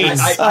 Great.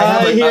 I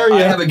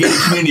I have a gated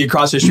community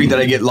across the street that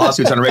I get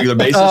lawsuits on a regular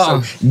basis.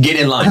 So get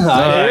in line. He's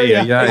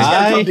gotta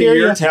I come to hear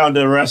your ya. town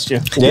to arrest you.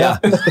 Yeah.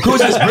 Who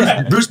is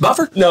this? Bruce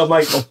Buffer? No,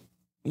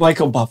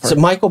 Michael Buffer. Is it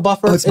Michael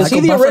Buffer? it's Is he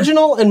Michael the Buffer?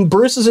 original and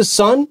Bruce is his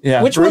son?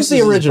 Yeah, Which Bruce one's the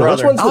is his original?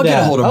 Which brother. one's the I'll dad?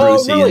 get a hold of Oh,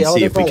 Brucey really? and Oh, see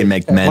they're if we can brothers.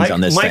 make amends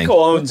on this thing. Michael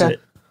owns Okay. it.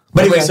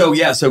 But anyway, so we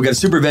got a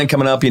super event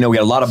coming up. You know, we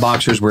got a lot of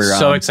boxers. We're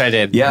So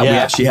excited. Yeah, we Yeah.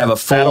 actually have a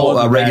Battle full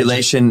of the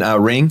regulation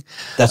ring.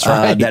 That's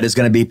right. That is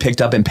going to be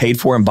picked up and paid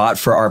for and bought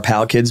for our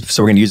pal kids.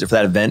 So we're going to use it for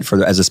that event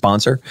as a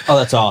sponsor. Oh,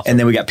 that's awesome. And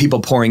then we got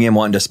people pouring in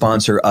wanting to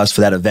sponsor us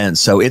for that event.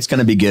 So it's going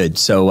to be good.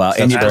 So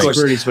and of course,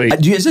 pretty sweet.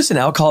 Is this an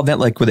alcohol event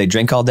like where they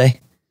drink all day?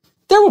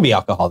 There will be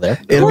alcohol there.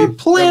 It'll We're be-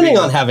 planning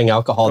on having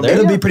alcohol there.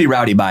 It'll yeah. be pretty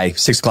rowdy by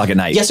 6 o'clock at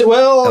night. Yes, it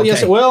will. Okay.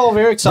 Yes, it will.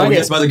 Very So we exciting.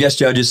 got some other guest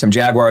judges, some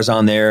Jaguars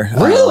on there.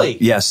 Really?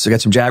 Yes, we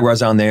got some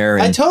Jaguars on there.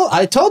 And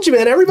I told you,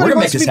 man. we're Everybody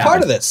gonna wants make to be this part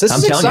happen. of this. This I'm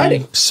is telling you,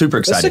 exciting. super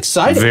This is excited.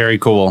 exciting. Very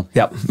cool.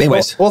 Yep.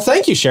 Anyways, Well,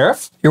 thank you,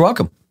 Sheriff. you're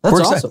welcome. That's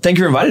We're excited. awesome. Thank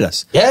you for inviting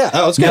us. Yeah.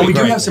 Oh, it's Now, gonna we be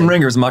do great, have some man.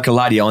 ringers, I'm not gonna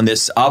lie to you, on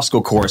this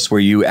obstacle course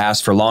where you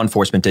ask for law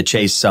enforcement to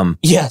chase some.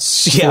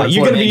 Yes. Yeah. Florida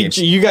You're gonna Man be. games.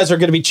 You guys are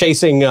going to be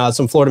chasing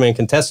some Florida Man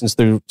contestants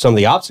through some of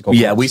the obstacles.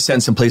 Yeah, we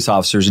send some police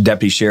officers,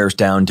 deputy sheriffs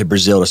down to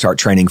Brazil to start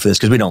training for this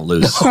because we don't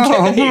lose.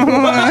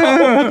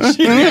 Yeah,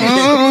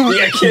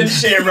 Ken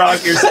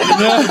Shamrock, you're sending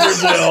them to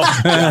Brazil.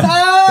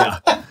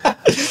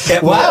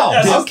 Wow.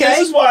 This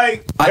is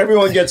why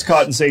everyone gets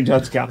caught in St.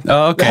 Johns County.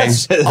 Okay.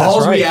 That's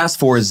All right. we ask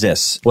for is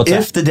this. What's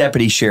if that? the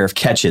deputy sheriff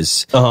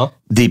catches Uh-huh.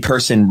 the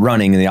person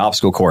running in the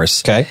obstacle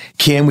course, Okay.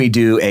 can we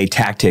do a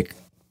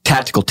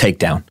tactical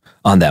takedown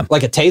on them?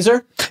 Like a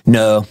taser?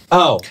 No.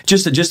 Oh.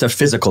 Just a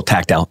physical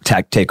takedown.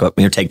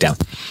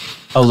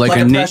 Oh, like, Like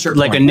a a pressure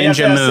like a point. ninja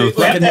Yeah, that's move. it.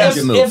 Like a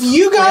ninja move. If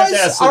you We have to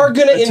guys ask the are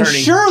going to attorney.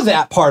 ensure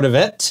that part of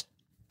it,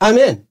 I'm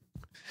in.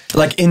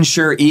 Like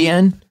insure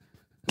EN?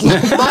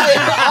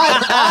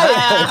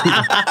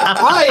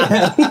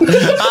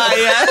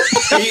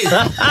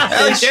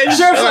 I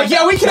Sheriff's like,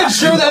 yeah, we can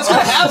ensure that's going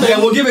to happen. Yeah,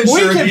 we'll give We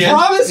insure can at the end.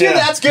 promise you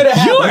that's going to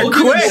happen. are We'll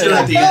give quick. insure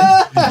at the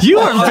end. You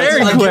are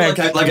very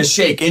quick. Like a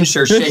shake,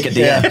 insure shake at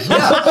the end.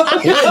 Yeah. We'll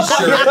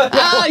insure it.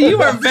 Ah,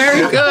 you are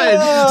very good.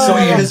 So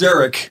Anna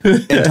Zurich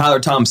and Tyler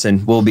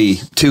Thompson will be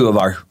two of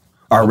our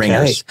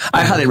ringers.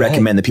 I highly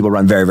recommend that people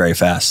run very, very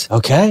fast.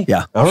 Okay.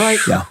 Yeah. All right.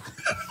 Yeah.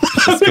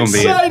 It's gonna be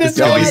excited,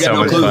 so man.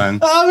 much fun.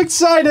 I'm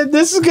excited.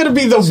 This is going to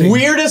be the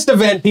weirdest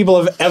event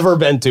people have ever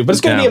been to, but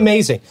it's going to be Yeah.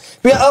 amazing.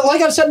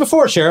 Like I've said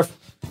before, Sheriff,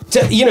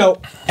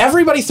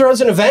 everybody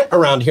throws an event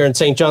around here in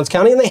St. Johns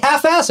County and they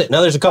half-ass it.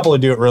 Now, there's a couple who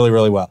do it really,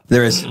 really well.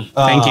 There is.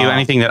 Thank you.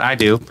 Anything that I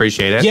do,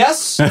 appreciate it.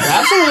 Yes,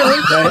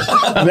 absolutely.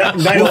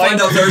 We'll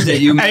find out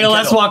Thursday.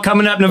 ALS Walk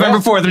coming up November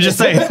 4th. I'm just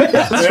saying.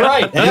 That's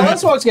right.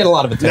 ALS Walk's getting a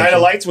lot of attention. Night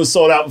of Lights was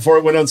sold out before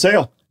it went on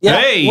sale. Yeah.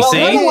 Hey, well, see?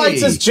 Night of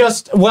Lights is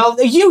just,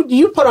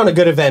 you put on a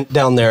good event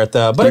down there at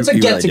but it's a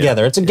You really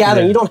get-together. It's a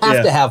gathering. You don't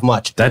have to have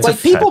much. That's like,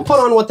 people put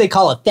on what they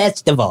call a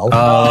festival.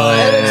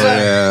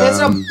 It's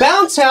a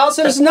bounce house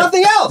and it's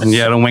nothing else. And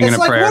a wing it's and a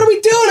like, prayer. what are we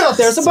doing out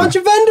there? It's a bunch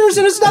of vendors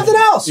and it's nothing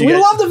else. We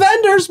love the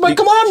vendors, but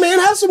come on, man,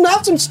 have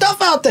some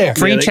stuff out there.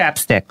 Free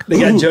chapstick. They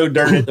got Joe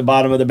Dirt at the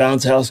bottom of the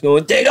bounce house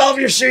going, take off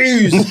your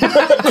shoes.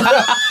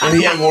 And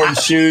he hadn't worn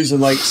shoes in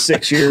like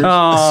 6 years.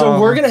 So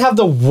we're going to have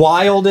the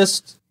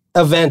wildest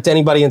event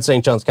anybody in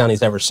St. Johns County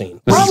has ever seen.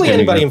 Probably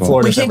anybody in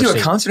Florida. We can't do a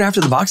concert after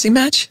the boxing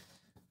match?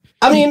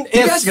 I mean,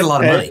 you guys get a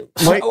lot of money.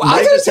 I'm going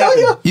to tell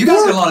you. You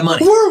guys get a lot of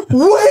money. We're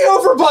way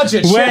over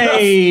budget.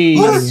 Way.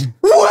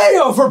 Way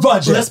over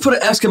budget. Let's put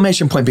an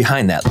exclamation point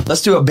behind that.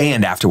 Let's do a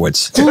band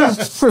afterwards. If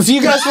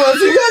you guys want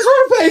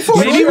to pay for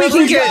it. Maybe we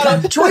can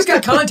get... Troy's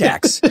got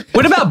contacts.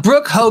 What about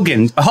Brooke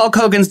Hogan, Hulk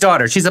Hogan's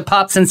daughter? She's a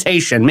pop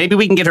sensation. Maybe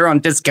we can get her on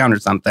discount or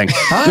something.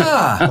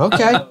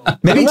 Okay.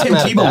 Maybe Tim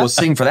Tebow will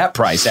sing for that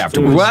price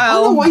afterwards. I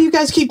don't know why you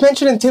guys keep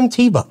mentioning Tim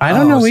Tebow. I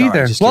don't know sorry,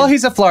 either. just Well, kidding.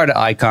 he's a Florida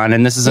icon,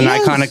 and this is an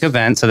iconic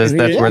event, so that's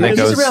where they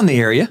go. He's around the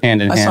area.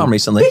 Hand in I hand. saw him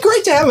recently. It'd be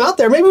great to have him out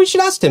there. Maybe we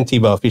should ask Tim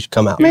Tebow if he should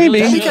come out. Maybe.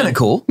 That'd be kind of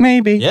cool.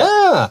 Maybe.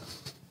 Yeah.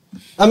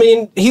 I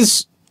mean,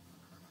 he's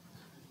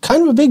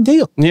kind of a big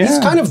deal. Yeah. He's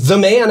kind of the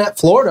man at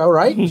Florida,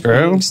 right?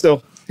 True. He's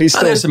still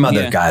There's some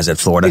other guys at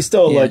Florida. he's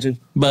still a legend.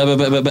 But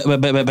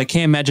I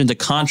can't imagine the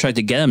contract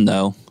to get him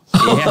though.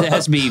 It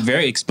has to be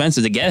very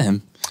expensive to get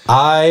him.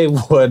 I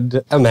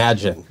would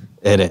imagine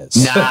it is.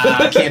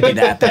 Nah, it can't be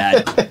that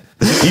bad.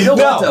 You know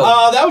what,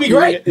 though? That would be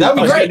great. That would be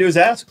All you gotta great. do is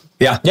ask.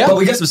 Yeah. Yeah. But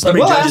we got some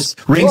celebrity We'll judges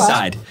ask. We'll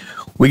ringside.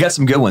 We got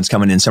some good ones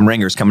coming in, some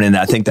ringers coming in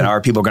that I think that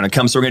our people are going to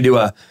come. So we're going to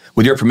do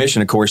with your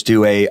permission, of course,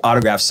 do a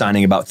autograph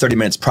signing about 30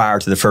 minutes prior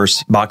to the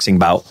first boxing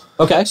bout.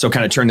 Okay. So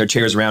kind of turn their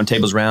chairs around,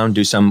 tables around,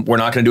 we're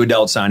not going to do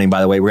adult signing,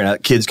 by the way. We're going to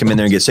have kids come in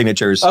there and get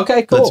signatures.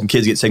 Okay, cool. Let some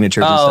kids get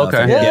signatures and Oh, stuff.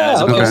 okay. Yeah,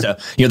 as opposed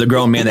okay. to, the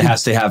grown man that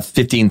has to have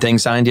 15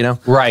 things signed,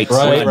 Right.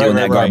 We're not doing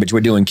that garbage.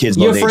 We're doing kids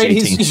You below age afraid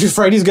 18. you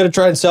afraid he's going to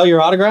try and sell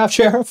your autograph,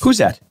 Sheriff? Who's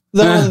that?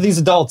 These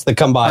adults that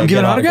come by. I'm and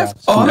giving get autographs?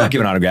 autographs. Oh, I'm not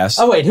giving autographs.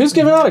 Oh, wait, who's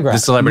giving The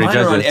autographs? celebrity Mine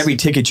are on judges. every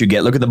ticket you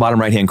get. Look at the bottom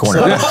right-hand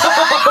corner.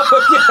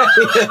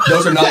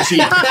 Those are not cheap.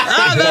 Those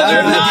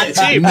are not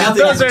cheap.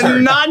 Nothing Those in are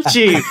return. not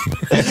cheap.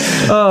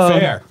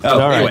 Fair. Oh,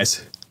 All right.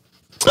 anyways.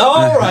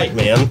 All right,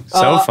 man.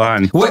 So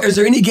fun. What, is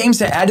there any games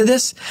to add to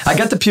this? I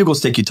got the Pugil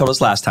stick you told us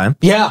last time.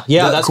 Yeah,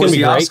 that's going to be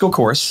the great. obstacle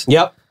course.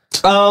 Yep.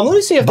 Let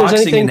me see if there's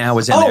Boxing anything. now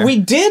is in there. We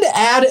did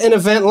add an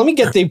event. Let me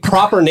get the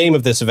proper name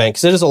of this event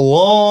because it is a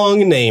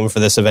long name for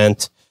this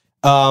event.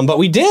 But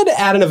we did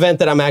add an event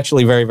that I'm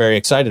actually very, very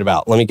excited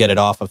about. Let me get it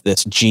off of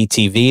this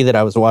GTV that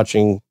I was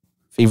watching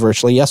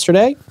feverishly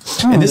yesterday.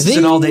 And this is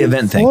an all-day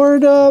event thing.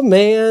 Florida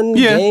Man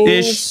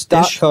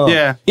Games.com.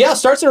 Yeah. Yeah, it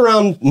starts at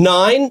around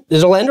 9.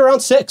 It'll end around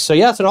 6. So,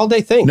 yeah, it's an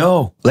all-day thing.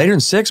 No, later than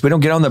 6. We don't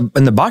get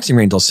in the boxing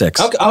ring until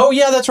 6. Okay. Oh,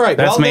 yeah, that's right.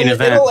 That's main then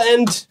event. It'll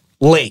end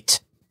late.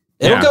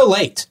 It'll Yeah. go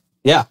late.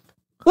 Yeah.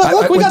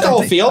 Look, we got the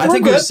whole field. I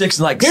think we're we're good. 6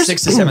 to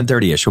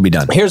 7:30ish. We'll be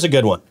done. Here's a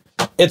good one.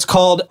 It's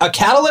called A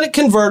Catalytic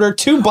Converter,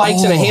 2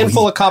 bikes, and a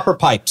handful of copper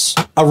pipes.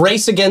 A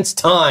race against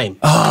time.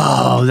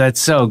 Oh,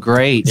 that's so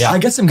great. Yeah. I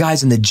got some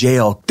guys in the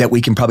jail that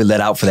we can probably let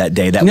out for that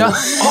day. That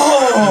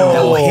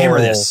will hammer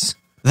this.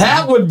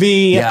 That would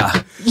be...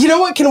 Yeah. You know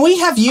what? Can we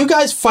have you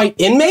guys fight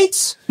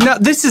inmates? No,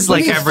 this is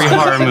like every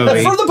horror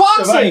movie. For the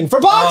boxing! For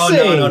Oh, boxing!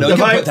 no. You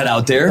can't put that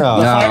out there.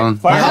 No.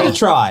 I had to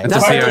try.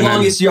 That's like the Fireman.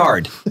 longest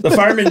yard. The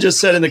fireman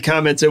just said in the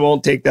comments it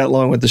won't take that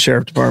long with the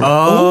sheriff department.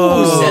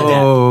 Who said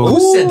that?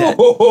 Who said that?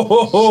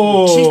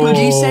 Chief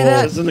McGee say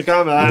that? It's in the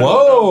comment. I don't know.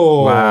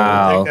 Whoa. It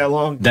Wow. won't take that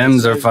long.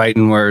 Them's are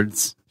fighting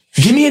words.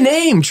 Give me a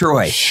name,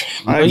 Troy.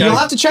 You'll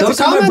have to check the Those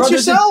are my comments brothers.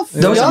 yourself.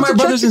 Those You'll are have my to check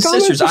brothers the and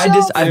comments sisters.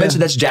 yourself. I bet you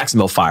that's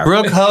Jacksonville Fire.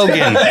 Brooke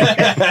Hogan.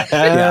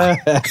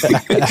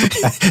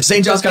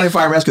 St. John's County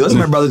Fire and Rescue. Those are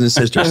my brothers and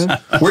sisters.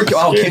 We're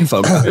all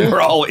kinfolk.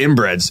 We're all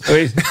inbreds.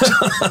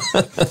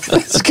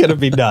 It's going to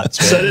be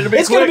nuts. Man. Said it'd be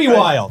It's going to quick. be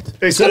wild.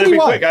 They It's said gonna it'd be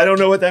wild. quick. I don't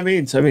know what that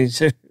means. I mean,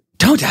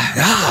 Don't.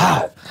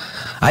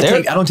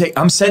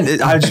 I'm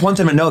sending. I just want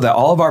them to know that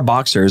all of our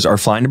boxers are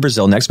flying to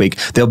Brazil next week.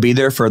 They'll be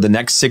there for the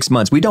next 6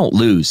 months. We don't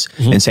lose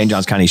in St.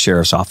 John's County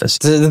Sheriff's Office.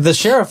 The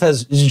sheriff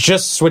has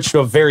just switched to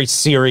a very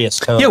serious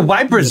tone. Yeah,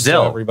 why Just so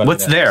Brazil? everybody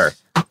What's knows. there?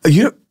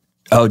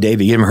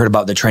 Davey, you haven't heard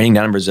about the training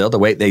down in Brazil? The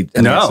way they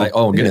No. it's like,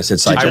 oh goodness,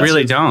 it's like I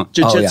really don't.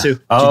 jiu-jitsu.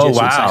 Oh, Jiu-jitsu. It's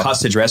wow. like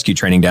hostage rescue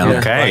training down there.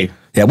 Okay.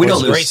 Yeah, we don't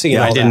Horse lose. racing and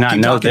Yeah, all I did that. not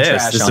Keep know talking this.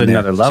 trash This is on there.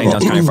 another level.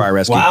 St. John's County Fire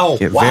Rescue. Wow.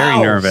 Get very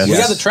nervous. We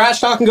got the trash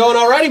talking going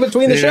already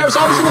between the sheriff's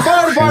office and the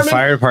fire And department.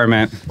 fire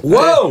department.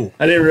 Whoa.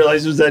 I didn't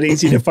realize it was that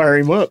easy to fire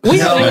him up. We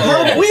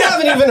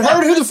haven't even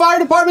heard who the fire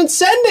department's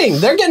sending.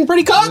 They're getting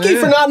pretty cocky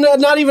for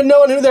not even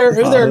knowing who they're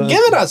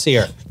giving us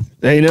here.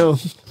 They know.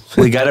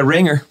 We got a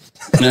ringer.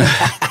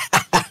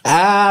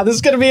 This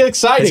is going to be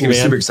exciting, It's gonna be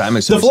man. super exciting.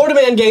 The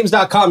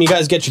FloridaManGames.com. You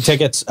guys get your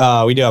tickets.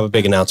 We do have a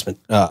big announcement.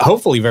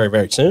 Hopefully very,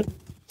 very soon.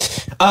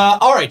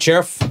 All right,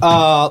 Sheriff.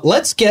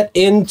 Let's get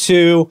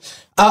into...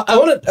 I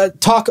want to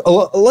talk...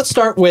 let's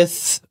start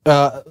with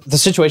the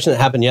situation that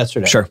happened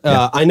yesterday. Sure.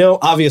 Yeah. I know,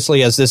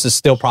 obviously, as this is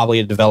still probably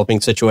a developing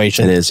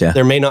situation. It is, yeah.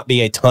 There may not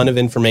be a ton of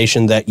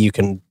information that you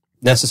can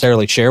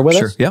necessarily share with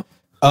us. Yeah.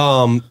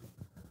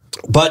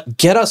 But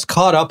get us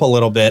caught up a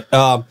little bit.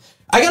 I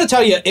got to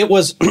tell you, it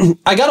was...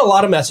 I got a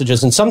lot of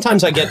messages, and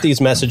sometimes I get these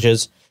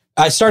messages.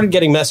 I started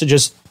getting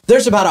messages.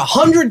 There's about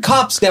 100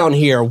 cops down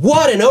here.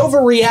 What an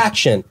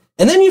overreaction.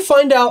 And then you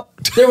find out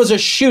there was a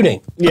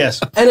shooting. Yes.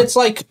 And it's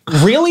like,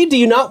 really? Do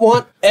you not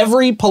want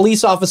every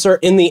police officer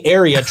in the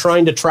area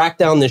trying to track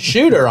down the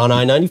shooter on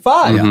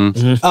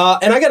I-95?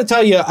 And I got to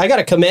tell you, I got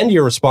to commend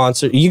your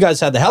response. You guys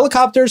had the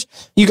helicopters.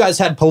 You guys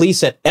had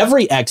police at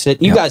every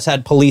exit. You guys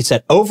had police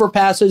at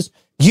overpasses.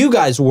 You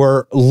guys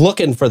were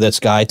looking for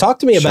this guy. Talk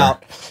to me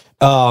about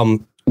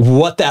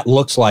what that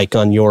looks like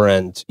on your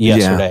end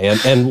yesterday,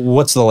 and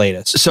what's the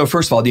latest? So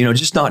first of all,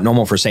 just not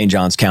normal for St.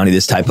 Johns County,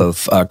 this type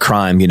of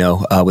crime,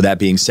 with that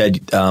being said,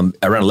 around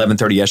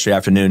 11:30 yesterday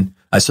afternoon,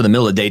 so the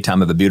middle of the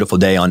daytime of a beautiful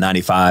day on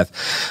 95,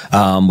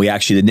 we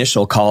actually, the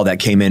initial call that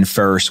came in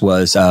first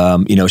was,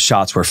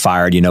 shots were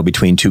fired,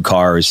 between two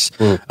cars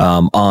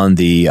on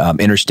the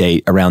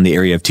interstate around the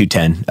area of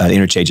 210,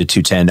 interchange of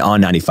 210 on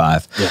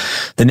 95. Yeah.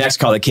 The next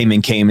call that came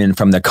in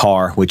from the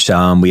car, which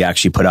we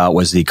actually put out,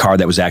 was the car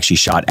that was actually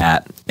shot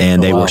at,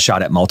 and they were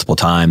shot at multiple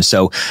times.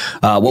 So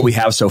what we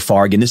have so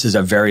far, again, this is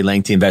a very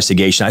lengthy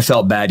investigation. I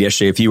felt bad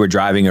yesterday. If you were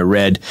driving a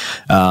red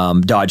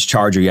Dodge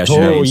Charger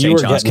yesterday in St.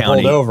 Johns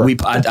County,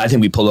 I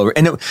think we pulled over,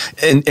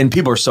 and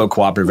people are so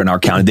cooperative in our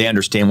county. They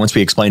understand once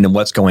we explain to them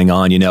what's going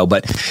on,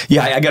 But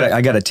yeah,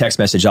 I got a text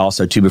message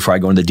also too before I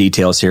go into the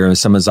details here, and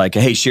someone's like,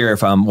 "Hey,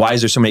 Sheriff, why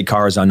is there so many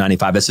cars on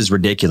 95? This is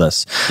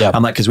ridiculous." Yep.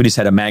 I'm like, "Because we just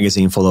had a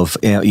magazine full of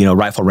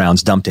rifle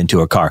rounds dumped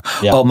into a car."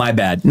 Yep. Oh, my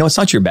bad. No, it's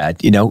not your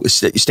bad.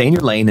 Stay in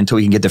your lane until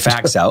we can get the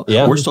facts out.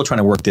 We're still trying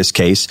to work this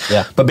case.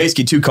 Yeah. But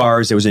basically, two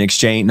cars. There was an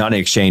exchange, not an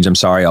exchange. I'm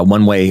sorry, a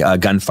one-way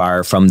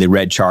gunfire from the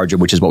red Charger,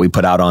 which is what we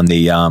put out on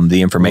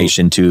the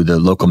information to the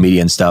local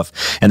media and stuff.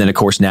 And then, of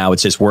course, now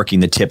it's just working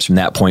the tips from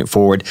that point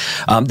forward.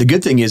 The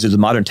good thing is with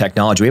modern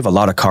technology, we have a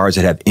lot of cars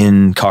that have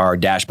in-car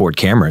dashboard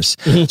cameras.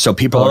 So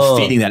people are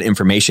feeding that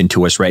information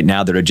to us right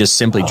now that are just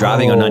simply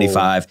driving on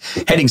 95,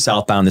 heading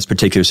southbound in this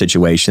particular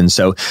situation.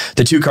 So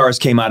the two cars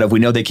we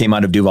know they came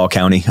out of Duval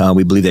County.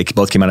 We believe they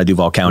both came out of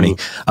Duval County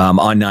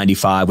on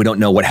 95. We don't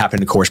know what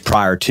happened, of course,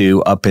 prior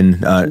to up in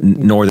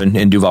northern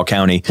in Duval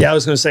County. Yeah, I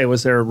was going to say,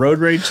 was there a road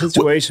rage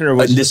situation, or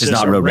was this is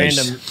not road rage?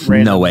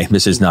 Random? No way.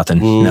 This is nothing.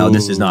 No,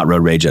 this is not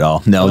road rage at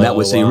all. No, that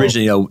was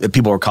originally,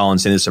 people were calling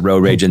saying this is a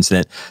road rage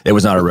incident. It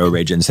was not a road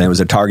rage incident. It was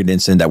a target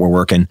incident that we're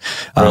working,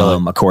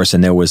 of course,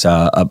 and there was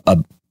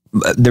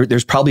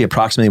there's probably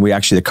approximately,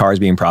 the cars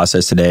being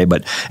processed today,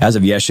 but as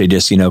of yesterday,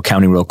 just,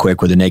 counting real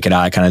quick with the naked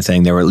eye kind of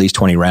thing, there were at least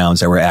 20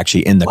 rounds that were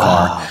actually in the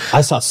car.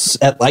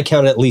 I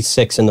counted at least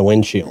 6 in the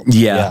windshield.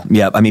 Yeah.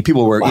 I mean,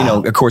 people were,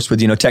 of course,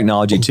 with,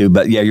 technology too,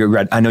 but yeah, you're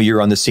right. I know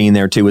you're on the scene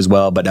there too as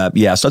well, but so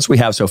that's what we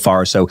have so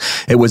far. So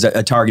it was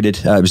a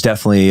targeted, it was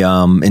definitely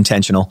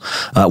intentional.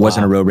 It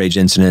wasn't a road rage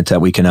incident that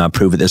we can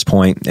prove at this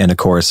point. And of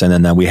course,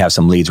 and then we have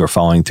some leads we're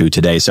following through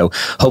today. So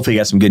hopefully you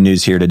got some good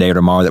news here today or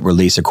tomorrow that we'll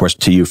release, of course,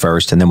 to you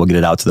first, and then we'll get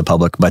it out to the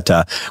public. But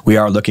we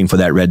are looking for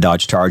that red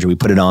Dodge Charger. We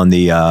put it on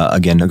the,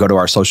 again, go to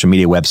our social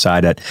media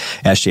website at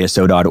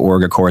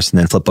sjso.org, of course, and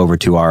then flip over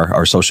to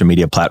our social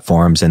media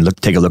platforms and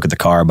take a look at the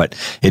car. But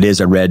it is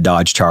a red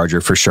Dodge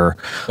Charger for sure.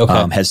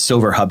 Okay. Has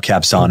silver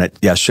hubcaps on it.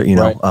 Yes,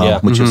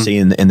 which you'll see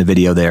in the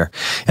video there.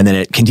 And then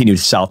it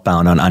continues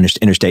southbound on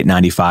Interstate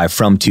 95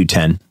 from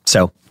 210.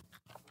 So,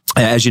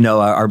 as you know,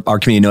 our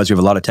community knows we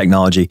have a lot of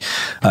technology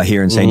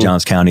here in St.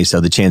 Johns County, so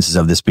the chances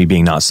of this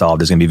being not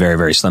solved is going to be very,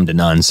 very slim to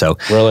none. So,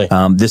 really,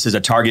 this is a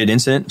targeted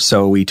incident.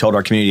 So we told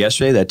our community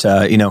yesterday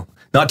that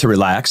not to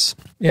relax,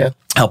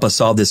 help us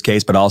solve this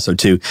case, but also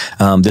to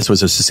this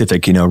was a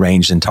specific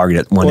ranged and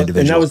targeted one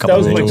individual. And that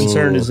was my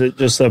concern. Is it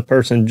just a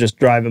person just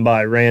driving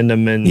by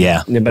random and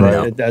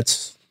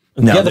that's.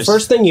 No, the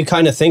first thing you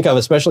kind of think of,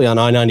 especially on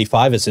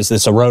I-95, is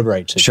this a road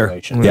rage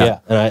situation? Sure. Yeah.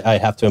 And I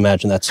have to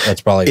imagine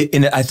that's probably...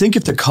 And I think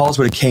if the calls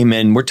would have came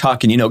in, we're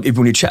talking, if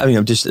when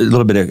you're just a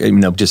little bit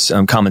of, just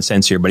common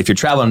sense here, but if you're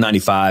traveling on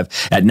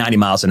 95 at 90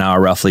 miles an hour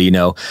roughly,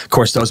 of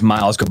course, those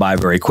miles go by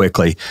very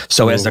quickly.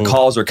 So as the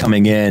calls are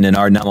coming in and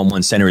our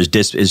 911 center is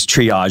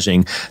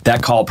triaging,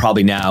 that call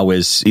probably now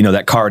is,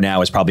 that car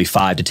now is probably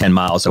 5 to 10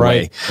 miles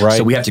away. Right.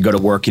 So we have to go to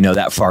work,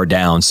 that far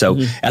down. So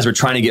as we're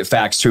trying to get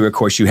facts through, of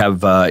course, you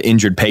have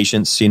injured patients,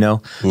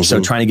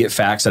 so trying to get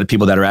facts out of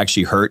people that are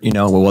actually hurt,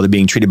 while they're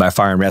being treated by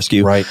fire and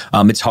rescue,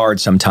 it's hard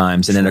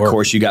sometimes. And then, of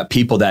course, you got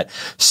people that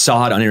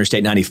saw it on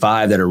Interstate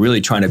 95 that are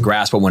really trying to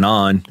grasp what went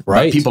on.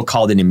 But people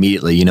called in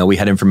immediately. We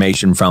had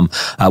information from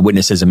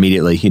witnesses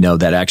immediately,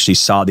 that actually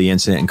saw the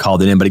incident and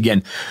called it in. But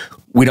again,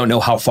 we don't know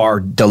how far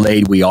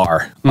delayed we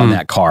are on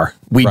that car.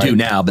 We do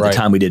now, but at the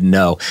time we didn't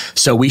know.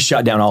 So we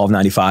shut down all of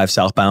 95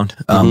 southbound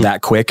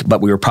that quick,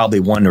 but we were probably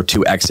 1 or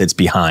 2 exits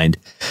behind.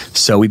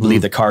 So we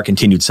believe the car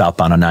continued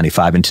southbound on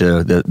 95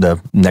 into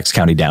the next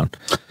county down.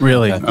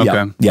 Really?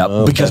 Okay.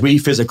 Yeah, because we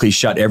physically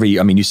shut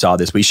you saw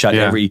this. We shut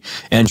every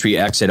entry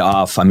exit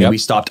off. I mean, we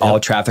stopped all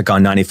traffic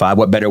on 95.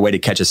 What better way to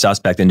catch a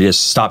suspect than to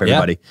just stop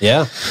everybody?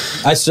 Yeah.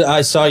 I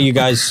saw you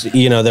guys,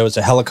 there was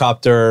a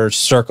helicopter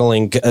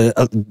circling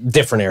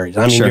different areas.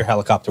 I mean, your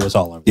helicopter was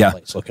all over the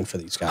place looking for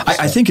these guys.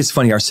 I think it's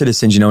funny, our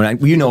citizens,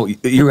 and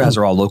you guys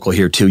are all local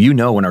here too.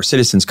 When our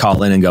citizens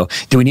call in and go,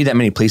 do we need that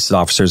many police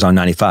officers on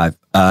 95?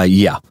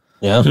 Yeah.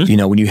 Yeah.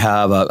 When you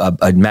have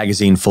a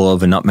magazine full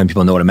of, and not many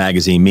people know what a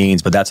magazine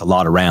means, but that's a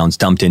lot of rounds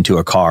dumped into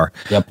a car,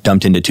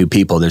 dumped into 2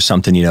 people. There's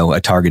something,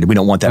 a target. We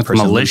don't want that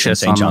person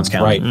malicious in St. John's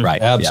County.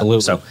 Right.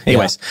 Absolutely. Yeah. So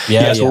anyways,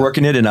 we're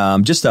working it,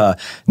 and just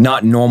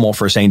not normal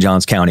for St.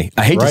 John's County.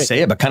 I hate to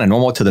say it, but kind of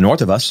normal to the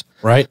north of us.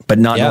 Right. But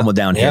not normal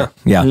down here.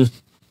 Yeah.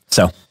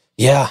 So.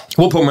 Yeah.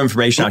 We'll put more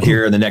information out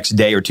here in the next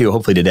day or 2,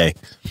 hopefully today.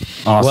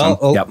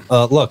 Awesome.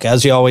 Well, look,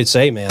 as you always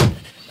say, man,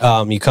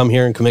 you come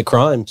here and commit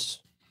crimes.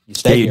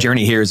 Your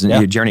journey here is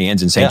your journey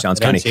ends in St. John's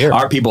County.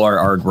 Our people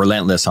are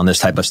relentless on this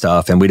type of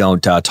stuff, and we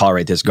don't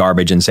tolerate this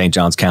garbage in St.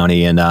 John's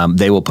County. And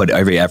they will put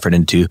every effort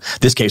into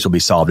this case. Will be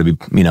solved.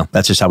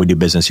 That's just how we do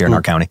business here in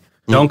our county.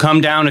 Don't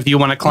come down if you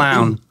want a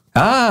clown.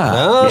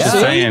 Just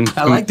saying.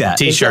 I like that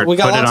T-shirt. We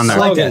got put it on lots there.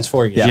 of slogans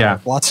for you. Yeah.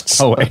 Lots of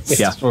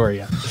slogans for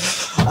you.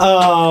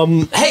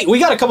 Hey, we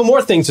got a couple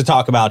more things to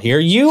talk about here.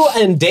 You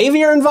and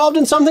Davey are involved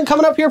in something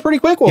coming up here pretty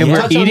quick. We'll we're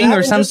touch on eating that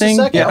or in just a something?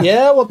 second.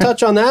 Yeah, we'll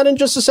touch on that in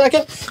just a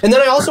second. And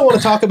then I also want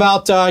to talk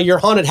about your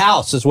haunted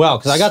house as well,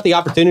 because I got the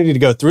opportunity to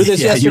go through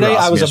this yesterday.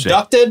 I was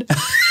abducted,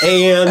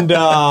 and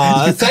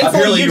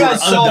thankfully you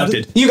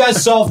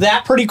guys solved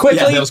that pretty quickly.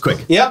 Yeah, that was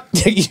quick. Yep,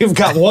 you've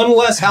got one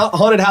less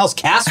haunted house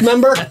cast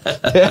member.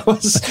 It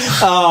was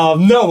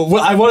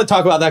I want to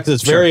talk about that because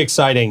it's very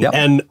exciting,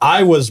 and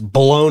I was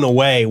blown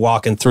away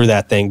walking through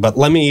that thing. But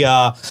let me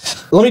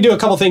do a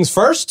couple things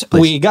first.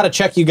 Please. We got to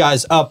check you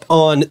guys up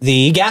on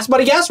the Gas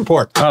Buddy Gas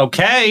Report.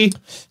 Okay.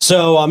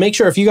 So make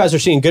sure if you guys are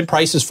seeing good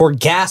prices for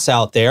gas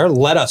out there,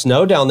 let us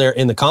know down there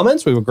in the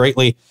comments. We would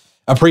greatly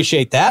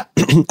appreciate that.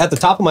 At the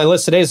top of my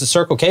list today is the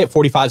Circle K at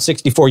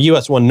 4564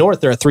 US 1 North.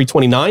 They're at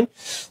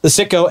 $3.29. The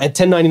Citgo at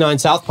 1099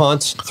 South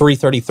Ponce,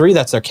 $3.33.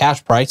 That's their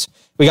cash price.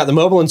 We got the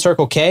Mobile and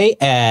Circle K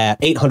at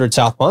 800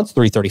 South Ponce,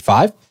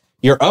 $3.35.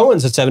 Your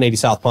Owens at 780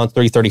 South Ponce,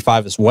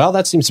 $3.35 as well.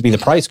 That seems to be the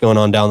price going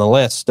on down the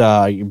list.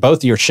 Both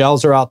of your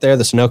Shells are out there.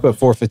 The Sunoco at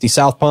 450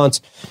 South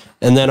Ponce,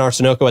 and then our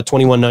Sunoco at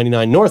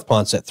 2199 North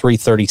Ponce at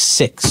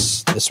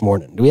 $3.36 this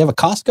morning. Do we have a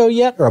Costco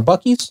yet or a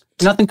Buc-ee's?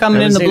 Nothing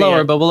coming in the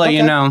blower, but we'll let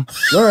you know.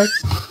 All right.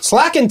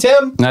 Slacking,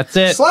 Tim. That's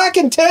it.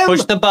 Slacking, Tim.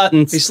 Push the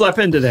buttons. He slept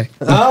in today.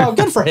 Oh,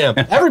 good for him.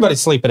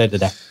 Everybody's sleeping in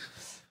today.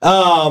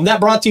 That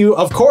brought to you,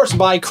 of course,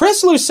 by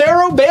Chris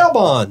Lucero Bail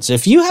Bonds.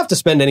 If you have to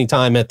spend any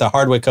time at the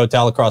Hardwick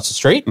Hotel across the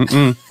street,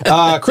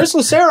 Chris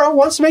Lucero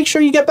wants to make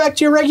sure you get back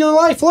to your regular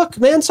life. Look,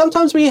 man,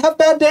 sometimes we have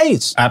bad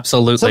days.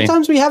 Absolutely.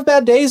 Sometimes we have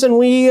bad days and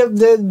we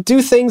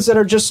do things that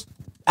are just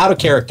out of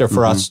character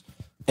for us.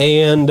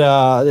 And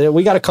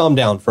we got to calm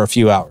down for a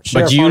few hours.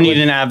 But you need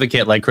an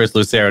advocate like Chris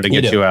Lucero to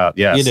get you out.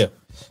 Yes. You do.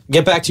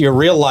 Get back to your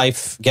real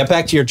life. Get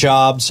back to your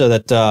job so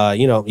that,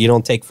 you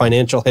don't take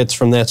financial hits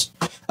from this.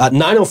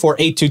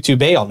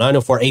 904-822-BAIL,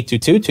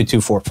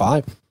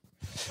 904-822-2245.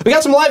 We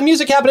got some live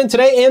music happening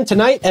today and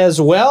tonight as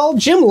well.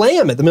 Jim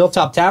Lamb at the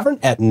Milltop Tavern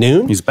at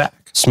noon. He's back.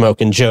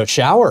 Smoking Joe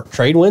Shower.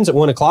 Trade wins at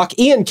 1 o'clock.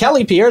 Ian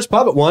Kelly, Pierre's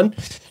Pub at 1.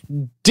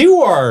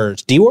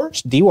 Dewars.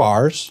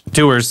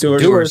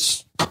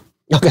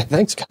 Okay,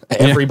 thanks,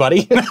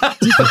 everybody.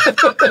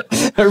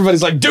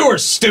 Everybody's like,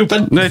 Dewars,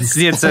 stupid.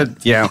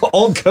 It's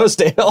Old Coast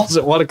Ales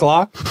at 1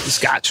 o'clock.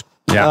 Scotch.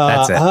 Yeah,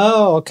 that's it.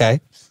 Oh, okay.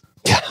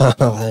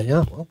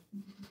 Yeah, well.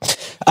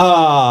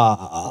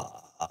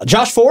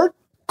 Josh Ford,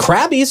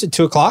 Krabby's at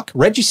 2 o'clock.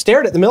 Reggie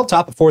Starrett at the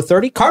Milltop at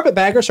 4:30.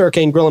 Carpetbaggers,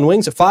 Hurricane Grill and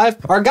Wings at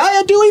 5. Our guy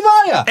at Dewey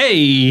Vaya.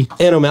 Hey.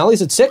 And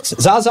O'Malley's at 6.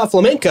 Zaza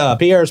Flamenca,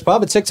 Pierre's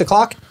Pub at 6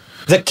 o'clock.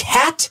 The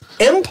Cat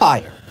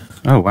Empire.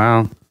 Oh,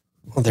 wow.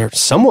 Well, they're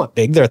somewhat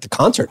big. They're at the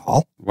concert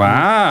hall.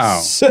 Wow.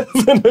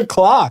 7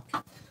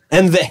 o'clock.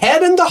 And The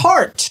Head and the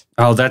Heart.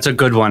 Oh, that's a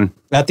good one.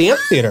 At the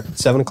amphitheater,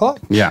 7 o'clock.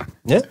 Yeah.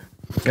 Yeah.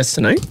 That's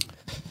tonight?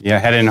 Yeah,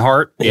 Head and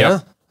Heart. Yeah.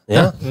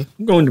 I'm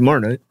going tomorrow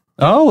night.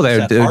 Oh,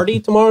 Is that Hardy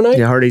tomorrow night?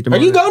 Yeah, Hardy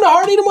tomorrow Are you night. going to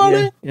Hardy tomorrow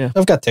night? Yeah.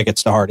 I've got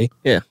tickets to Hardy.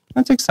 Yeah.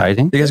 That's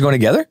exciting. You guys going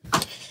together?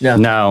 Yeah.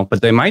 No,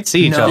 but they might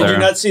see each other. Did you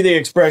not see the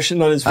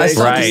expression on his face?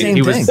 thought the Right. same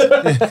He thing. was I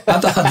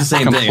thought the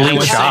same thing. I complete was saying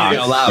it shock.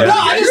 out loud. No,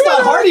 I just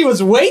thought Hardy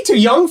was way too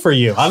young for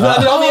you. I'll be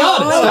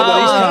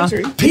honest.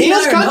 Country. Pete, He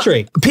is we're not-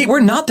 country. Pete,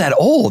 we're not that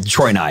old,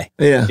 Troy and I.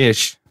 Yeah.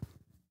 Ish.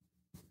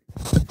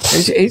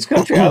 He's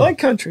country. I like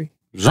country.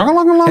 He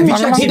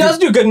does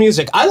do good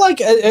music. I like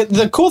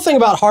the cool thing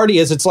about Hardy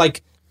is it's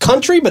like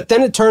country, but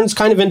then it turns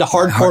kind of into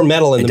hardcore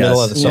metal in the middle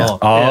of the song.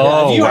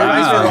 Oh, Have you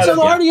heard it so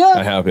hard?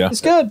 I have, yeah.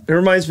 It's good. It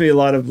reminds me a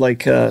lot of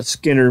like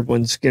Skinner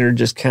when Skinner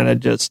just kind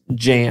of just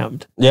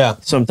jammed. Yeah.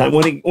 Sometimes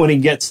when he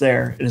gets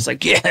there and it's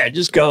like, yeah,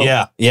 just go.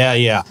 Yeah.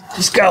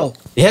 Just go.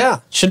 Yeah.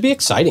 Should be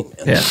exciting,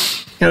 man. Yeah.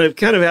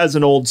 Kind of has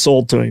an old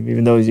soul to him,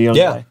 even though he's a young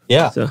guy.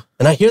 Yeah. So.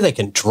 And I hear they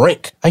can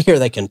drink. I hear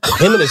him and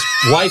his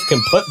wife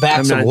can put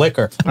back some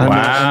liquor. I'm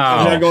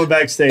Wow. not going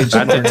backstage.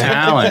 That's a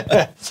talent.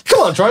 Come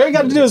on, Troy. All you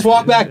got to do is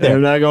walk back there.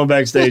 I'm not going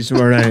backstage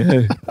tomorrow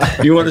night.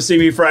 You want to see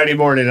me Friday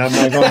morning? I'm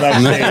not going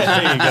backstage.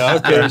 There you go.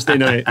 Thursday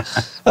night.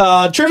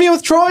 Trivia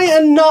with Troy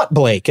and not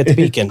Blake at the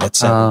Beacon at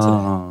 7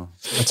 today.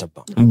 That's a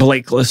bummer.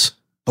 Blakeless.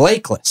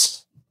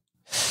 Blakeless.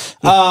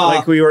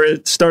 Like we were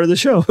at the start of the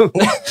show.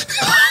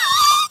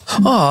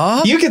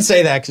 You can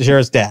say that because you're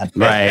his dad.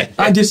 Right.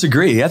 I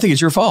disagree. I think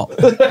it's your fault.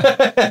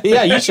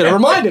 Yeah, you should have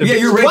reminded him. Yeah,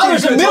 you're right.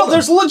 Well,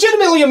 there's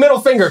legitimately a middle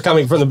finger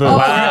coming from the booth.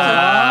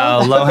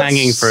 Wow. Low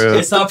hanging fruit.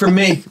 It's not for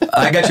me.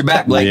 I got your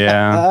back, Blake.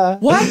 Yeah.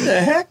 What the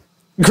heck?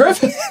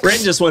 Griffin.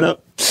 Rent just went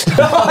up.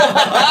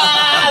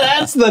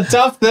 That's the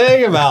tough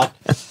thing about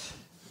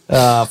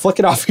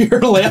flicking off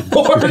your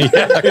landlord.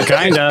 Yeah,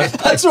 kind of.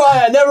 That's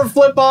why I never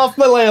flip off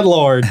my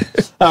landlord.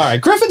 All right,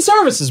 Griffin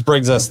Services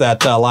brings us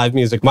that live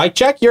music. Mic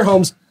check. Your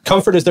home's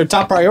comfort is their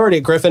top priority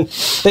at Griffin.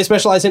 They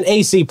specialize in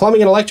AC,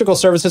 plumbing, and electrical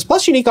services,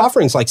 plus unique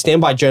offerings like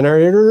standby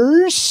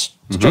generators.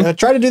 I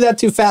try to do that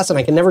too fast, and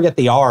I can never get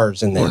the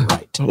R's in there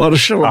right. A lot of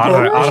show.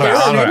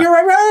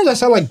 I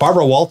sound like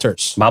Barbara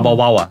Walters. Baba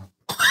Wawa.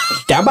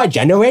 Standby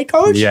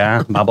generators?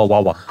 Yeah. Baba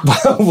Wawa.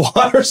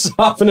 Water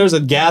softeners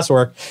and gas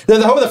work. They're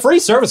the home of the free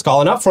service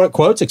call and upfront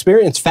quotes.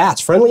 Experience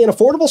fast, friendly, and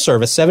affordable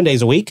service 7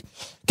 days a week.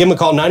 Give them a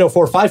call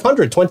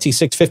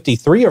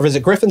 904-500-2653 or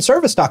visit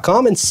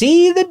griffinservice.com and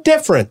see the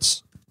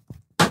difference.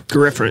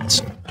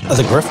 Griffins. Of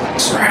the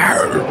Griffins.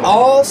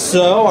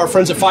 Also, our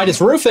friends at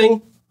Fidus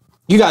Roofing.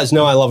 You guys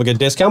know I love a good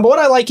discount, but what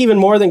I like even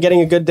more than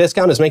getting a good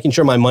discount is making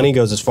sure my money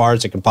goes as far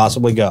as it can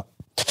possibly go.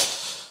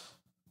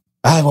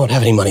 I won't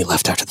have any money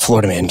left after the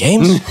Florida Man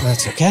games.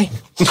 That's okay.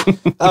 So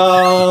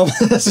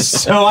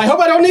I hope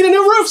I don't need a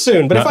new roof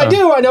soon. But if I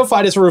do, I know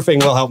Fidus Roofing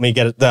will help me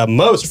get the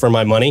most for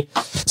my money.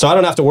 So I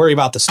don't have to worry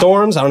about the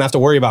storms. I don't have to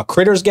worry about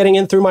critters getting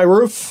in through my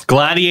roof.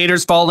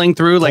 Gladiators falling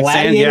through like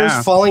sand. Gladiators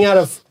Yeah. falling out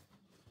of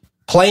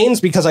planes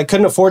because I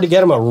couldn't afford to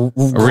get them a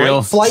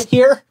real flight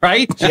here.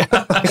 Right? Yeah,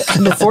 I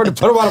couldn't afford to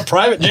put them on a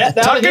private jet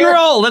down Tuck and here.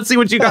 roll. Let's see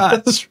what you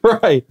got. That's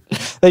right.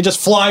 They just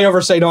fly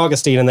over St.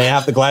 Augustine and they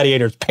have the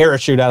gladiators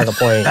parachute out of the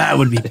plane. That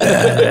would be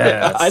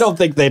badass. I don't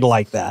think they'd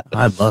like that.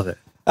 I'd love it.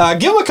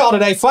 Give them a call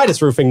today.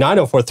 Fidus Roofing,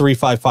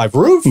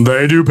 904-355-ROOF.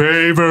 They do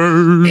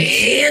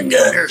pavers. And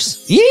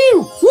gutters.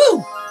 You!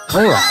 Woo!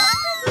 All right.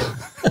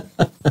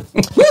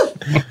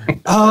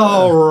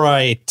 All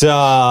right.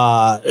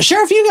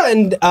 Sheriff, you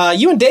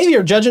and Davey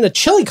are judging a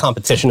chili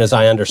competition, as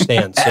I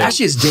understand. So.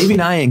 Actually, it's Davey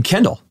and I and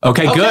Kendall.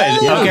 Okay, good.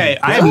 yeah. Okay,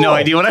 I have no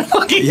idea what I'm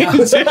looking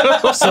into. So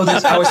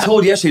I was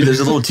told yesterday, there's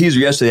a little teaser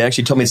yesterday. They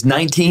actually told me it's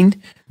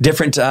 19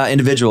 different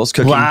individuals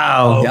cooking.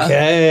 Wow. Yeah.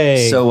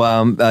 Okay.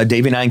 So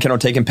Davey and I and Kendall are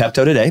taking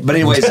Pepto today. But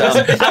anyways,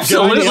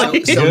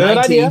 Absolutely. So Good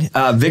 19,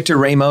 idea. Victor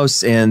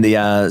Ramos in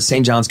the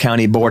St. Johns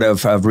County Board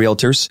of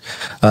Realtors,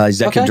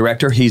 executive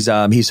director. He's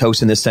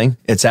hosting this thing.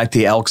 It's at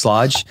the Elks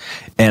Lodge.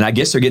 And I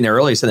guess they're getting there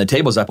early, setting the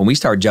tables up, and we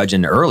start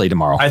judging early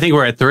tomorrow. I think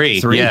we're at 3.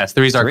 Yes,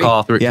 3's our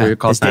call. Three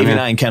It's time, Davey yeah. and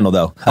I and Kendall,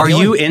 though. Are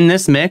you in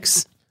this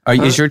mix?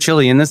 Is your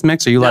chili in this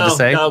mix? Are you allowed to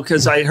say? No,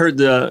 because I heard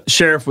the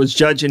sheriff was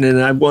judging and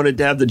I wanted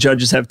to have the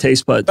judges have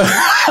taste buds.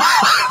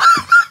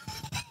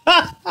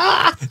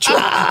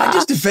 I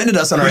just defended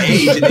us on our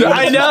age. And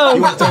I know.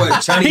 You want to throw a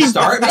Chinese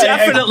star at me?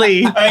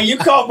 Definitely. Hey, you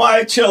called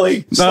my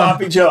chili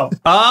Sloppy Joe.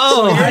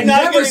 Oh, I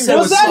never said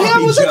was that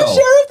him? Was that the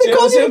sheriff that It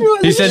called was him. you?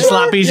 he said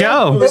Sloppy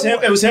Joe.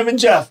 It was him and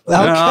Jeff.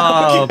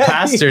 Oh,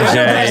 Pastor I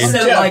Jay.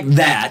 said it like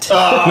that.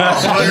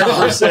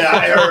 100%.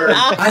 I heard.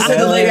 I said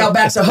the lady out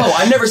back's a hoe.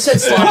 I never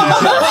said sloppy Joe.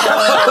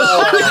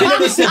 I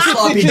never said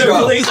sloppy Joe.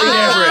 Completely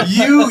different.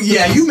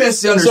 You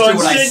misunderstood So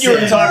what I instead said. you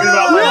were talking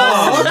about my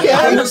mom. Okay.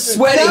 I was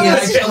sweating and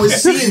I was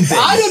seeing things.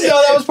 I didn't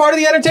know that was part of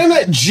the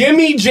entertainment.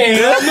 Jimmy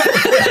Jam.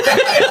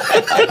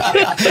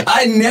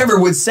 I never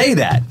would say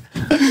that.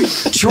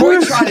 Troy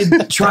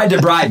tried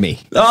to bribe me.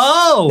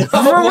 Oh, for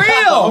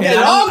real? It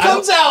all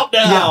comes out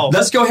now.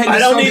 Let's go ahead and I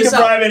don't sum need this to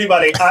up. bribe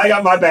anybody. I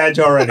got my badge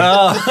already.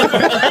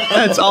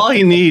 That's all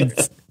he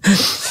needs.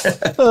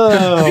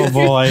 Oh,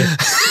 boy.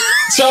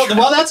 So,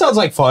 well, that sounds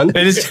like fun.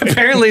 It is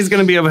apparently it's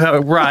going to be a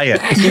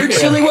riot. Your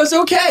chili was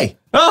okay.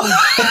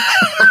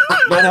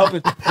 Not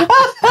helping.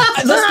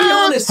 Let's be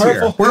honest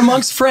here. We're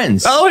amongst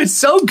friends. Oh, it's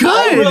so good.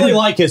 I really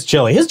like his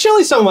chili. His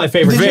chili's some of my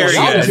favorite. Very chili.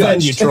 I'll good.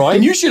 defend you, Troy.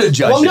 And you should have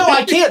judged Well, no, it.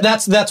 I can't.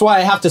 That's why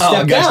I have to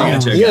step down.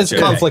 gotcha. It's a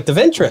conflict of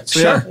interest.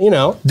 Sure. You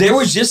know. There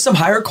was just some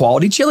higher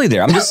quality chili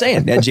there. I'm just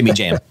saying. That Jimmy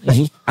Jam.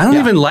 I don't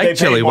even like They paid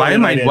chili. more Why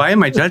than am I I? did. Why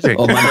am I judging?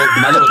 Oh,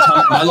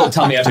 my little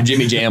tummy after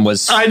Jimmy Jam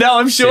was. I know.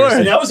 I'm sure.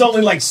 Seriously. That was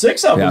only like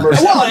 6 of them.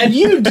 Yeah. Well, and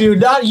you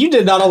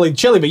did not only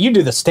chili, but you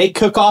do the steak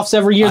cook-offs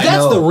every year. I That's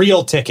know. the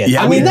real ticket.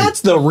 Yeah, I we mean, do.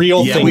 that's the the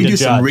real Yeah, thing we to do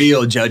judge. some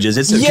real judges.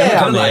 It's Yeah,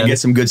 kind of like man. get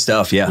some good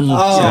stuff. Yeah.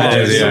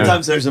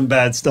 Sometimes there's some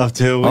bad stuff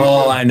too.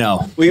 Oh, I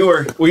know. We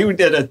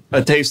did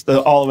a taste,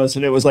 all of us,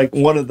 and it was like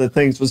one of the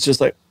things was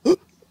just like,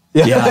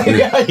 Yeah.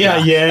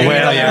 yeah.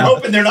 Well, I'm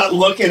hoping they're not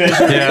looking at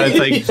you. Yeah,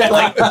 it's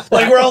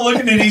like we're all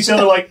looking at each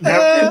other like,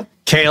 napkin?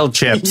 kale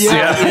chips.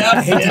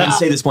 I hate to even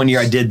say this. One year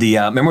I did the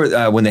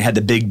remember when they had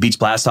the big beach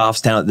blast offs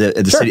down at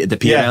the city at the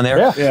pier Yeah. down there.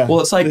 Yeah. Well,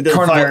 it's They like did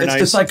Carnival. Fire It's Nights.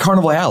 just like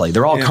Carnival Alley.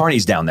 They're all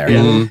carnies down there,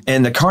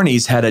 and the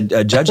carnies had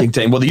a judging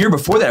thing. Well, the year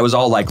before that it was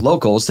all like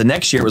locals. The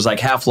next year it was like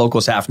half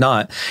locals, half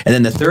not, and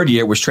then the third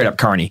year it was straight up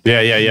carny. Yeah.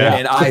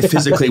 And I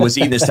physically was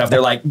eating this stuff. They're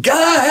like,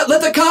 God,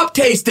 let the cop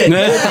taste it.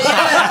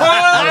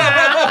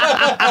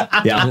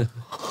 Yeah.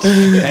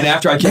 And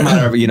after I came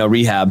out of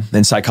rehab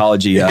and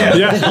psychology,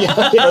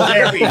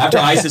 Therapy. after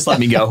ISIS let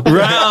me go.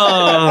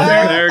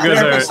 There goes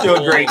Therapy's our.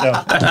 doing great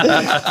though.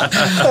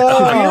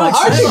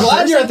 Aren't you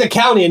glad you're at the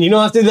county and you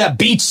don't have to do that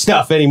beach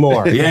stuff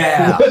anymore?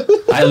 Yeah.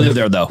 I live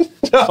there though.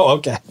 Oh,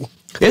 okay.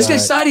 It's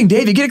exciting,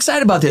 Dave. You get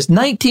excited about this.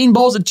 19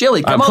 bowls of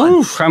chili. Come on.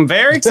 Oof, I'm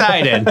very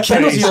excited.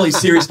 Kendall's the only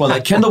serious one.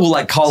 Like Kendall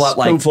will call out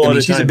Spoonful at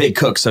a she's a time. big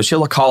cook, so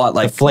she'll call out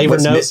like flavor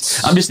what's notes.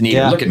 miss- I'm just an eater.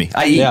 Yeah. Look at me.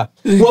 I eat. Yeah.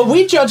 Well,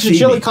 we judged a Feed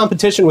chili me.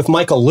 competition with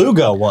Michael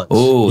Lugo once.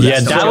 Oh, Yeah,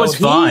 that was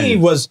fun. He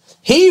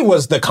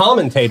was the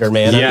commentator,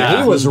 man. I Yeah.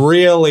 mean, he was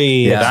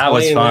really that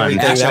was explaining fun.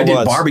 everything Actually, I that did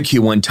was.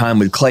 barbecue one time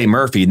with Clay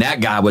Murphy, and that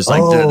guy was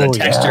like the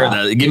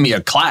texture. Give me a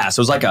class.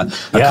 It was like a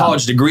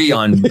college degree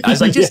on. I was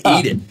like, just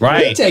eat it. He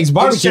Right. takes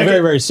barbecue checking-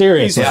 very, very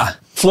seriously. Yeah.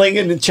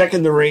 Flinging and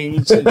checking the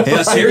rings.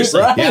 Yeah,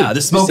 seriously. Right. Yeah,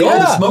 the smoke. Yeah. All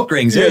the smoke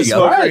rings. There you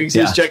go. Smoke rings.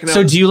 Yeah. He's checking out.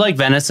 So do you like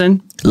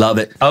venison? Love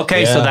it.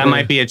 Okay, so Yeah. that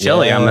might be a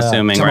chili, I'm Yeah.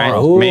 assuming,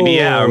 Tomorrow. right? Maybe,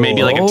 or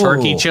maybe like a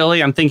turkey Oh.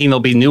 chili. I'm thinking there'll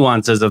be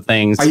nuances of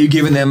things. Are you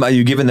giving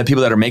the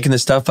people that are making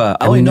this stuff? I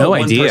only know no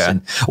one idea.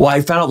 person. Well,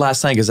 I found out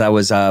last night because I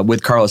was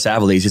with Carlos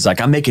Avalese. He's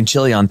like, I'm making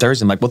chili on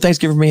Thursday. I'm like, well, thanks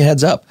for giving me a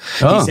heads up.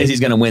 Oh. He says he's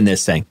going to win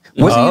this thing.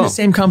 Wasn't he in the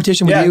same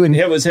competition with yeah, you? And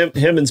it was him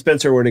and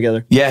Spencer were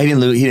together. yeah, he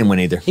didn't lose. He didn't win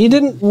either. He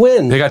didn't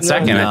win. They got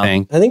second, No. I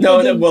think. I think No,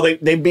 they did. well,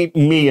 they beat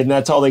me, and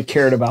that's all they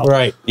cared about.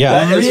 Right. Yeah.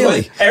 That's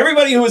Really? what-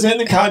 everybody who was in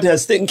the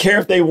contest didn't care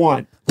if they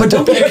won. But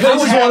don't be a They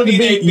just coward. wanted to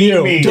beat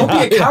you. me. Don't be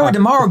a coward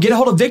tomorrow. Get a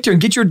hold of Victor and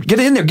get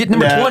in there. Get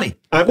number Nah, 20.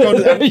 I'm going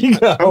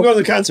to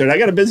the concert. I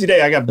got a busy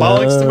day. I got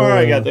bollocks tomorrow.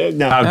 I got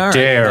no. How All right,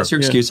 dare. that's your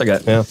excuse. I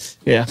got. Yeah.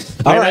 Yeah.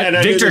 All right. And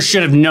I knew Victor the-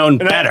 should have known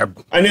and better.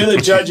 I knew the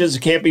judges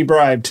can't be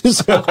bribed.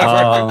 So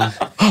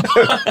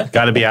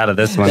Got to be out of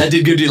this one. That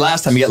did good to you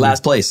last time. You got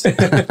last place. I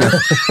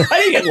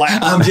didn't get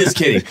laughed. I'm just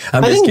kidding.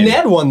 I think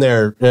Ned won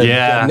there.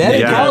 Yeah. Ned and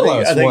Yeah.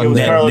 Carlos I think it won was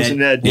there. Carlos Ned. and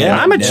Ned. Yeah.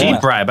 I'm a Yeah.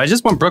 cheap bribe. I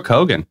just want Brooke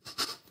Hogan.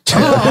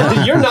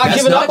 You're not That's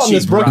giving not up on cheap,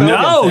 this Brooke bro.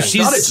 Hogan No,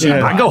 thing. not a she's. cheap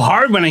I go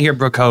hard when I hear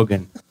Brooke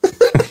Hogan.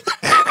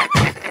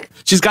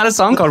 She's got a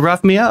song called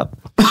 "Rough Me Up."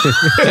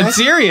 It's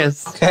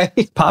serious. Okay.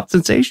 Pop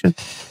sensation.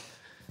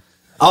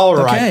 All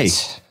Okay.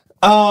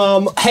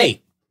 right.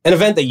 Hey, an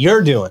event that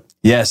you're doing.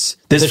 Yes,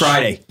 this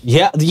Friday.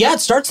 Yeah, it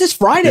starts this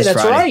Friday. This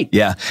That's Friday. right.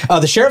 Yeah.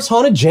 The Sheriff's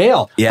Haunted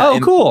Jail. Yeah. Oh,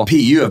 and cool.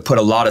 Pete, you have put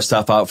a lot of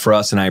stuff out for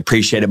us, and I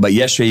appreciate it. But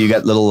yesterday you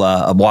got a little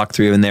a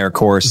walkthrough in there, of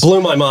course.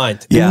 Blew my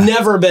mind. Yeah.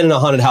 Never been in a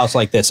haunted house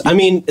like this. I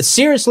mean,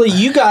 seriously,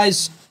 you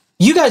guys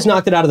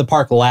knocked it out of the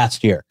park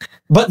last year.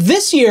 But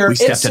this year, We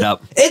stepped it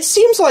up. It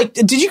seems like,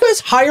 did you guys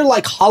hire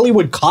like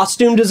Hollywood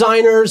costume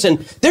designers? And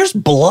there's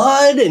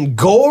blood and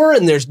gore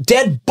and there's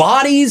dead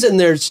bodies and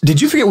there's, Did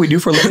you forget what we do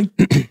for a living?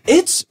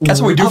 it's, That's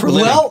what we do for a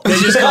living. Well,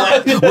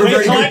 We're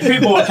very Collect good.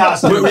 people with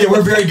costumes.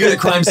 We're very good at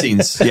crime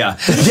scenes. Yeah,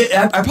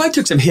 I probably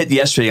took some hit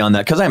yesterday on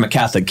that because I'm a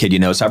Catholic kid,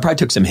 so I probably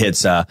took some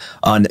hits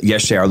on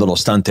yesterday. Our little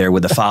stunt there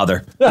with the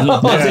father.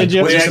 did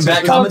you? Was there some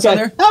bad comments on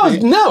there? That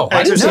was, no,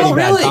 I didn't see any No,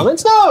 bad really?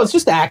 comments. No, it's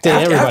just acting.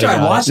 After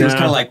I watched it, it was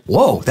kind of like,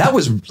 whoa, that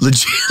was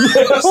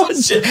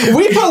legit.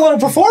 We put a little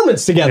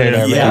performance together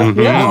there, Yeah, man.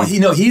 Yeah.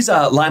 Well, he's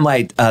a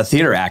Limelight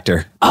theater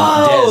actor.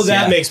 Oh, Des,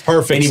 that makes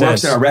perfect And he sense.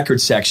 works in our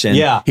records section.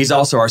 Yeah. He's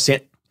also our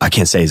I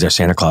can't say he's our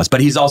Santa Claus,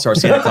 but he's also our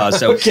Santa Claus.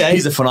 So Okay.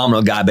 he's a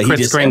phenomenal guy. But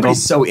Chris Kringle.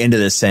 everybody's so into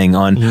this thing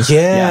on.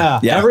 Yeah.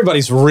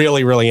 Everybody's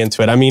really, really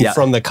into it. I mean, Yeah.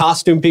 from the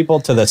costume people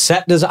to the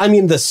set design. I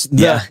mean, the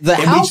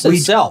And house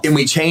itself. And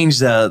we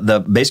changed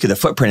the basically the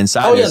footprint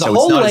inside. Oh of yeah, it, the so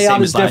whole it's not the layout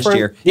same is as last different.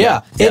 year.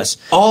 Yeah, it's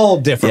all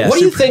different. Yeah, What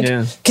do you super- think?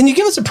 yeah. Can you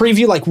give us a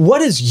preview? Like,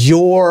 what is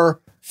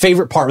your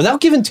favorite part without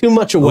giving too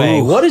much away?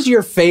 Ooh. What is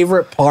your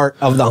favorite part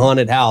of the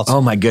haunted house?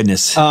 Oh my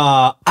goodness!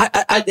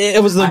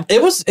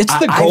 It's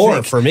the I gore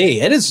think- for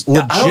me. It is I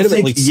don't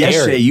legitimately think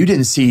yesterday scary. you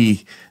didn't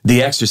see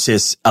The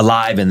Exorcist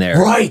alive in there.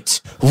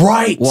 Right.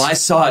 Well, I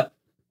saw it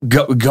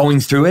going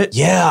through it.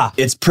 Yeah.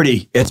 It's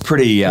pretty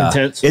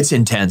Intense. It's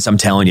intense. I'm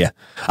telling you.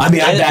 I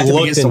mean, I It backed up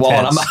looked against the wall,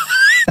 and I'm intense.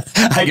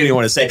 I didn't even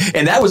want to say.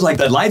 And that was like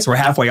the lights were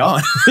halfway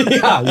on.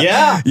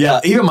 Yeah.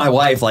 Even my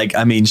wife, like,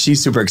 I mean,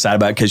 she's super excited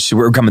about it because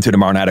we're coming through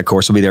tomorrow night. Of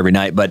course, we'll be there every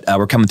night, but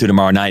we're coming through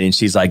tomorrow night, and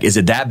she's like, "Is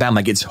it that bad?" I'm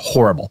like, "It's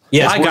horrible."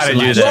 Yeah, I gotta do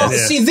this. Well,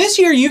 see, this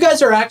year you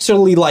guys are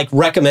actually like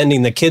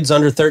recommending the kids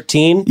under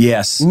 13.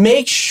 Yes.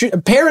 Make sure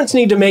parents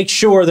need to make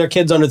sure their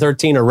kids under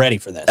 13 are ready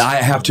for this. I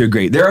have to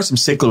agree. There are some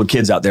sick little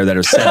kids out there that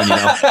are 7,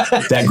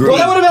 that grew Well,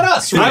 that would have been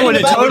us. I would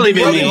have totally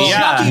been me.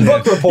 Shocking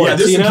book reports. Yeah,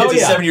 there's you some know?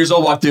 kids at 7 years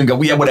old walk through and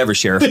go, "Yeah, whatever,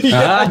 Sheriff."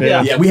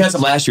 Yeah, we had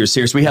some last year.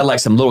 Seriously, we had like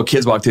some little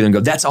kids walk through and go,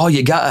 "That's all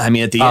you got." I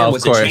mean, at the end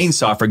was a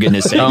chainsaw, for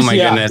goodness sakes. Oh my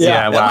goodness,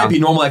 yeah, That might be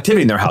normal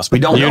activity in their house. We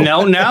don't know. You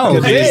don't know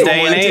in this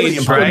day and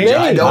age, right?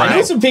 I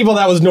knew some people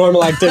that was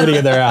normal activity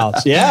in their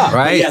house. Yeah.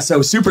 Right. Yeah,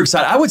 so super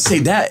excited. I would say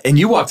that, and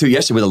you walked through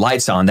yesterday with the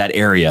lights on that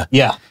area.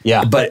 Yeah.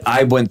 But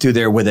I went through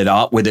there with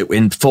it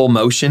in full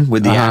motion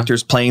with the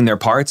actors playing their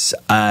parts.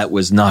 It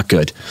was not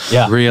good.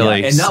 Yeah.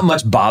 Really. Yeah, and not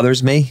much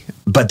bothers me,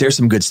 but there's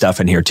some good stuff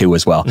in here too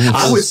as well.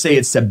 I would say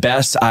it's the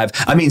best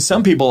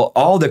some people,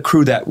 all the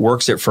crew that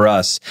works it for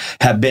us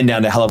have been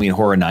down to Halloween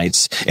Horror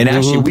Nights. And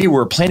actually we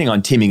were planning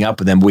on teaming up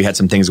with them. We had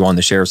some things going on in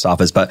the sheriff's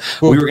office, but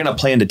we were going to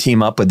plan to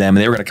team up with them,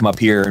 and they were going to come up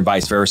here and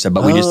vice versa,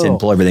 but we just didn't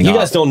pull everything off. You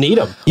guys don't need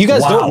them. You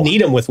guys don't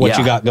need them with what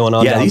you got going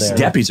on down these there.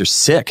 deputies are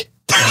sick.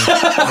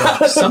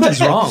 Something's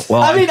wrong.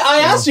 Well, I mean, I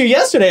asked you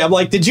yesterday. I'm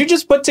like, did you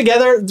just put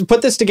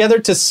this together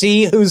to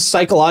see who's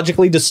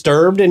psychologically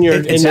disturbed in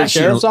your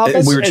sheriff's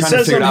office? We were It trying to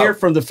says figure on it here out.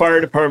 from the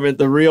fire department,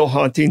 the real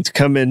hauntings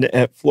come in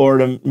at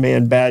Florida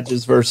man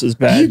badges versus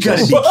badges. You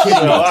gotta be kidding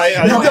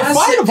me. No, the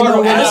fire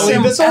department ask would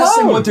them, leave this ask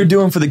them alone. what they're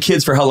doing for the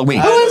kids for Halloween.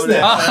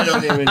 I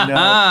don't even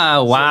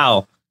know.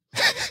 Wow.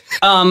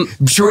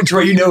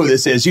 Troy, you know who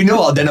this is. You know,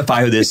 I'll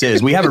identify who this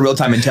is. We have a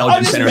real-time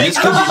intelligence center. This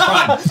could be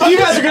crime. You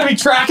guys are going to be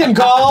tracking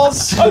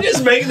calls. I'm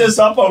just making this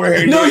up over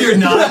here. No, you're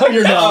not. No,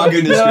 you're not. Oh,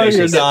 goodness No,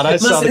 gracious. you're not. I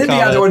saw Listen, the it'd be out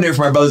comment. of the ordinary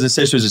for my brothers and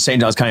sisters at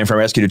St. John's County Fire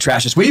Rescue to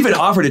trash us. We even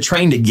offered to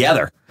train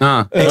together,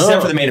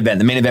 except for the main event.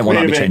 The main event will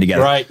not be trained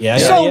together. Right, yeah.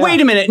 So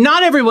wait a minute.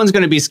 Not everyone's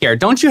going to be scared.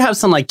 Don't you have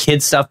some like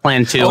kid stuff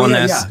planned too on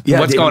this? What's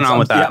David, going on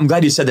with that? Yeah, I'm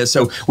glad you said that.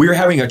 So we were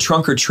having a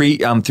trunk or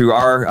treat through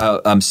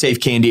our safe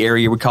candy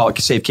area. We call it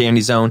Safe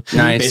Candy Zone.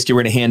 Nice. Basically,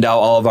 we're going to hand out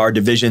all of our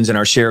divisions, and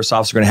our sheriff's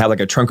office are going to have like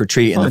a trunk or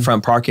treat in the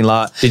front parking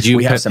lot. Did you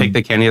have pick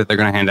the candy that they're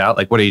going to hand out?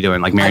 Like, what are you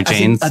doing? Like Mary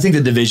Jane's? I think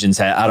the divisions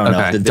had. I don't know.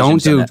 Okay. The Don't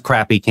divisions do had that.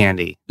 crappy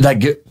candy.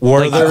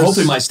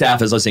 Hopefully my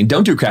staff is listening.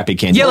 Don't do crappy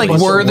candy. Yeah, like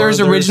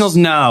Werther's Originals.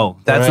 No,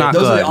 that's not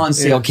Those good. are the on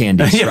sale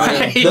candies,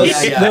 right?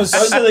 Those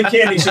are the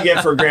candies you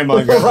get for grandma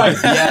and grandma. Right.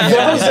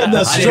 Those are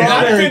the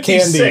strawberry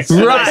candies.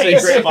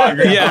 Right. Grandma and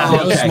grandma. Yeah.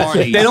 No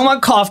Smarties. They don't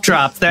want cough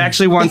drops. They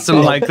actually want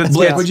some like.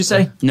 Blake, what'd you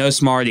say? No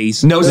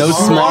Smarties. No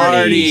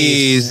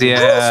Smarties.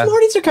 Yeah.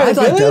 Smarties are kind of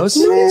I like good. those.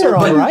 Smarties are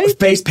all But right.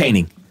 face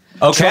painting.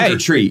 Okay. Trunk or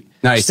treat.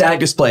 Nice. Stag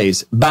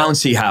displays,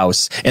 bouncy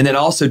house. And then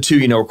also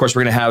too, of course,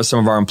 we're going to have some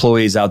of our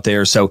employees out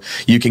there. So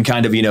you can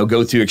kind of,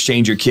 go through,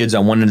 exchange your kids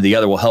on one end or the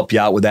other. We'll help you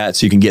out with that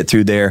so you can get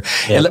through there.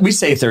 Yeah. And we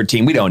say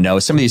 13. We don't know.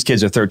 Some of these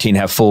kids are 13,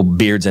 have full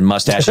beards and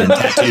mustaches and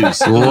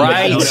tattoos.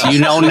 Right.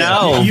 You don't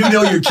know. You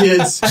know your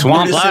kids.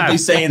 Swamp We're just simply Life.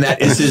 saying that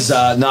this is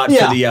not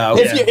for the...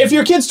 If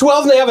your kid's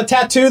 12 and they have a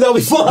tattoo, they'll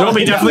be fine. They'll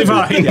be definitely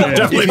fine.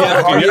 If you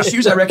have heart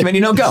issues, I recommend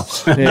you don't go.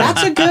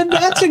 That's a good.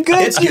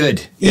 It's good.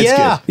 It's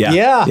Yeah, good.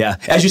 yeah.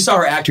 As you saw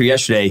our actor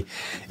yesterday,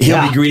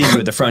 he'll be greeting you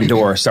at the front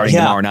door starting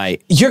tomorrow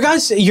night. Your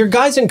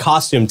guys in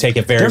costume take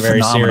it very, They're very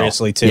phenomenal.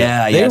 seriously too.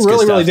 Yeah, they it's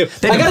really, good really do.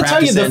 stuff. They've I been got to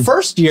tell you, the practicing.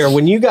 first year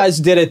when you guys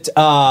did it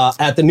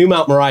at the New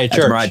Mount Moriah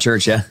Church, Mariah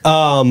Church, yeah.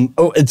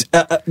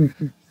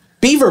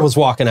 Beaver was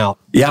walking out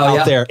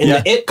there in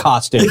the It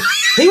costume.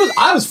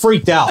 I was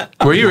freaked out.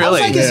 Were you I was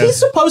really? like, is he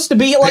supposed to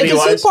be like? Is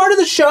Pennywise? he part of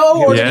the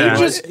show, or Yeah. did he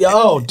just?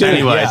 Oh, dude,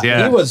 Pennywise,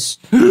 yeah. he was.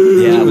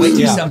 Yeah, wait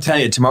till I'm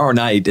telling you, tomorrow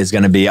night is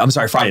going to be,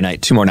 Friday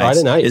night, 2 more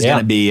nights. Friday night, is going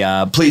to be,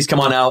 please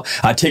come on out.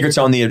 Tickets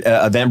on the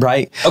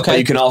Eventbrite. Okay. But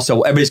you can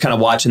also, everybody's kind of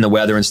watching the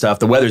weather and stuff.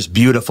 The weather's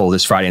beautiful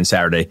this Friday and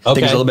Saturday. I think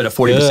there's a little bit of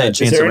 40% Good.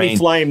 chance Is there of any rain.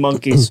 flying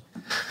monkeys?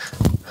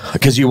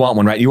 Because you want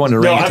one, right? You want a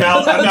No, rain. I'm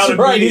out. That's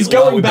right. He's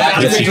going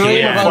back to the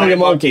dream of owning a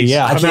monkey.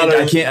 Yeah.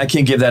 I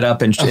can't give that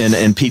up, and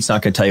Pete's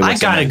not going to tell you I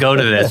what's gotta in go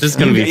to this. This is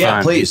gonna be Yeah,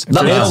 fun. please.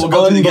 Let me know. We'll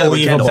go through together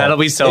with Kendall. That'll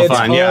be so It's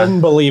fun. Yeah.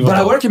 unbelievable. But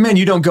I would recommend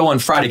you don't go on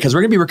Friday because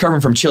we're going to be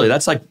recovering from chili.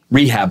 That's like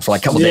rehab for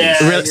like a couple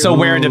days. So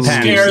where it depends.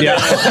 Scared Yeah.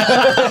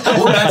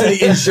 We're back to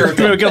the insurance.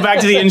 We'll go back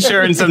to the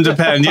insurance and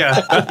depend.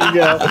 Yeah.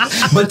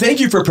 But thank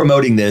you for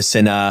promoting this.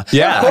 And Yeah.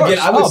 again,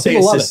 I would say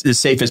people love it's the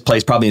safest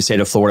place probably in the state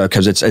of Florida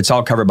because it's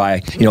all covered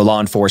by law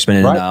enforcement,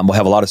 and Right. we'll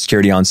have a lot of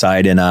security on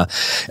site. And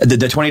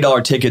the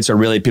 $20 tickets are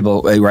really,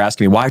 people were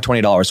asking me why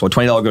 $20. Well,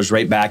 $20 goes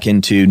right back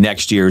into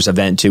next year's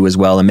event too as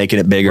well, and making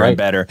it bigger and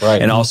better.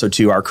 Right. And also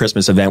to our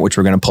Christmas event, which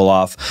we're going to pull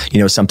off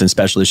something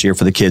special this year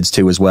for the kids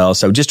too as well.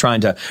 So just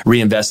trying to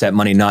reinvest that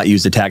money, not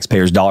use the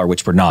taxpayers' dollar,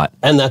 which we're not.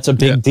 And that's a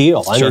big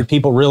deal. I Sure. mean,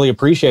 people really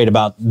appreciate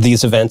about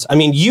these events. I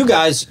mean, you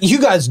guys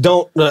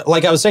don't,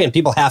 like I was saying,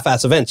 people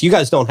half-ass events. You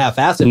guys don't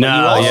half-ass it.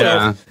 No,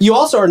 but you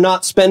also are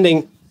not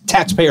spending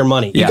taxpayer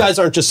money. Yeah. You guys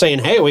aren't just saying,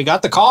 hey, we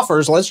got the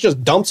coffers, let's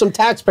just dump some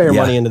taxpayer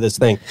money into this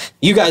thing.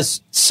 You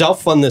guys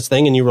self-fund this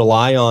thing and you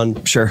rely on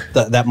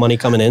that money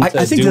coming in. I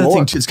think the other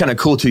thing too, it's kind of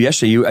cool too.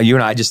 Yesterday, you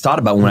and I just thought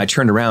about when I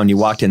turned around, you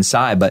walked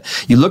inside, but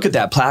you look at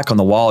that plaque on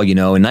the wall, in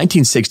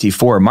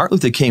 1964, Martin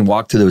Luther King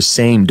walked through those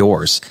same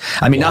doors.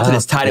 I mean, not that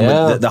it's tied in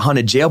with the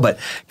haunted jail, but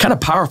kind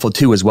of powerful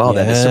too as well,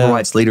 that a civil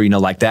rights leader,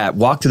 like that,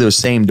 walked through those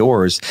same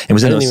doors and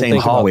was in those same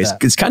hallways.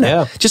 It's kind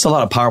of just a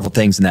lot of powerful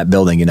things in that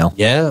building,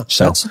 Yeah.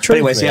 So, that's the truth,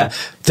 anyways,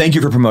 thank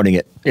you for promoting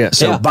it. Yeah.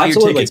 So buy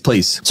your tickets,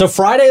 please. So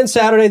Friday and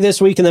Saturday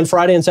this week, and then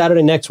Friday and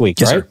Saturday next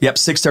week, Yes, right? sir. Yep,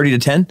 6:30 to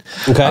 10.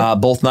 Okay.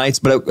 Both nights.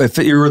 But if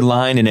you're in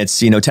line and it's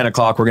 10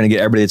 o'clock, we're going to get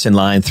everybody that's in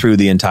line through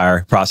the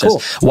entire process.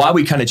 Cool. Why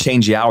we kind of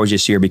changed the hours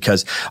this year,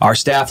 because our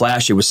staff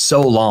last year was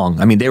so long.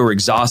 I mean, they were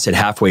exhausted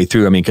halfway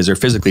through. I mean, because they're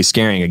physically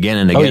scaring again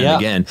and again and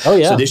again. Oh,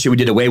 yeah. So this year we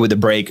did away with the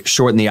break,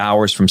 shortened the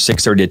hours from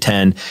 6:30 to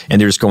 10,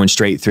 and they're just going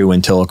straight through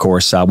until, of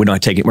course, we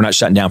don't take it. We're not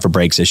shutting down for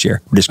breaks this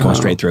year. We're just going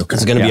straight through.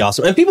 It's going to be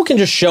awesome. And people can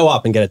just show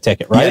up and get a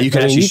ticket, right? Yeah, you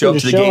can actually show up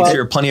to the gates.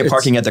 There are plenty of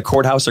parking at the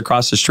courthouse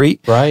across the street.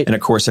 Right. And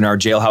of course, in our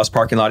jailhouse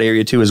parking lot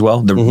area too as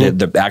well,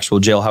 the actual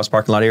jailhouse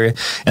parking lot area.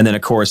 And then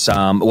of course,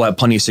 we'll have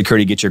plenty of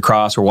security to get you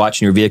across. We're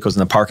watching your vehicles in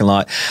the parking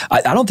lot.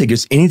 I don't think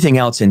there's anything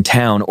else in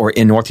town or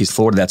in Northeast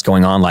Florida that's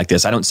going on like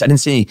this. I didn't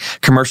see any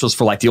commercials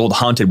for like the old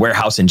haunted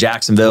warehouse in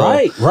Jacksonville.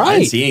 Right. I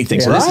didn't see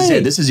anything. So this is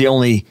it. This is the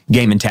only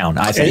game in town,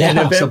 I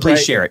think. So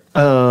please share it.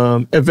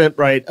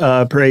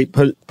 Eventbrite Parade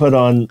put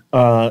on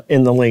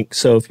in the link.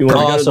 So if you want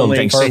to go to the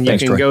link, then you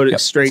can go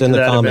straight to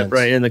that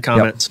Eventbrite in the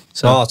comments.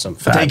 So awesome.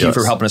 Thank you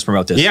for helping us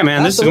promote this. Yeah,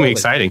 man, this is going to be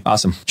exciting.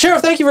 Awesome.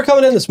 Sheriff, thank you for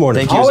coming in this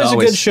morning. Thank you, Always as a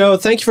good show.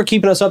 Thank you for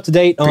keeping us up to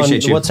date on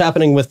what's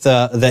happening with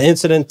the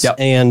incident. Yep.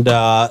 And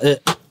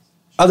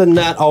other than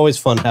that, always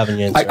fun having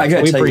you in. I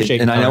got to tell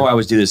you, and I know I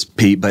always do this,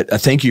 Pete, but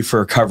thank you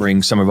for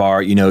covering some of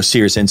our,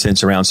 serious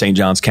incidents around St.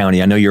 Johns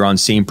County. I know you're on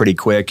scene pretty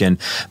quick,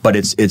 but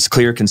it's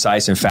clear,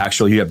 concise, and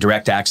factual. You have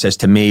direct access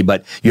to me,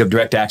 but you have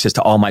direct access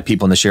to all my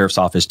people in the sheriff's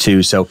office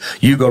too. So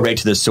you go right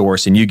to the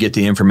source, and you get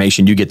the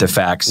information, you get the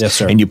facts, yes,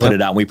 sir. And you put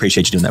it out. And we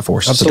appreciate you doing that for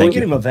us. So thank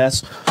you. Get him a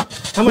vest.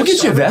 How much?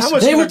 Get you a vest.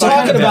 They were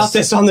talking about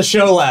this on the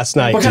show last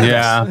night.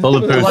 Yeah,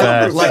 bulletproof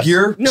vest. Like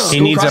your he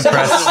needs a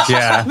press.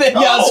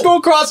 Yeah,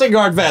 school crossing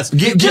guard vest.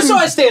 Just so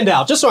I stand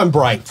out, just so I'm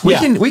bright. We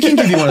can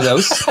give you one of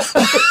those.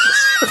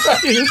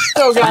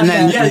 And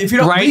then if you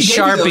don't, write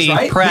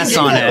Sharpie press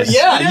on it.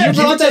 Yeah, you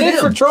brought that in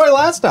for Troy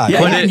last time.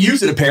 Yeah, you didn't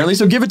use it apparently,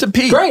 so give it to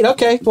Pete. Great.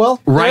 Okay.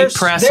 Well, write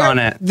press on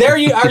it. There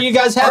you are. You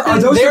guys happy?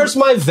 There's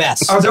my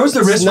vest. Are those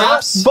the wrist not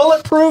wraps?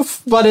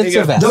 Bulletproof, but it's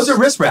a vest. Those are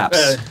wrist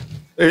wraps.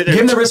 Give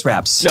him the wrist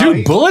wraps.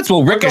 Dude, bullets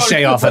will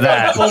ricochet off of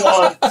that.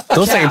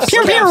 They'll say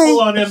pew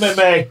pew. On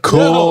MMA. Cool.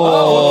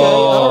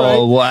 All right.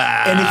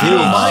 Wow. And if you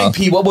don't mind,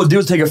 Pete, what we'll do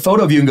is take a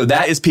photo of you and go,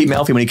 that is Pete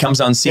Melfi when he comes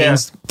on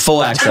scenes.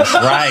 Full access.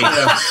 Right.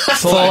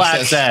 Full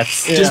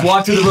access. Just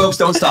walk through the ropes,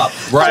 don't stop.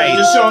 Right.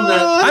 Just show him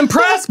that. I'm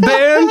pressed,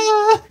 Ben.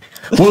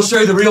 We'll show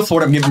you the real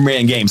Florida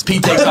man games.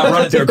 Pete takes off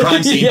running through a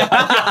crime scene.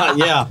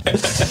 Yeah.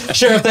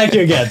 Sheriff, thank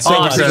you again.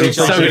 Awesome.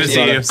 So good to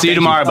see you. See you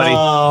tomorrow,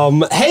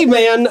 buddy. Hey,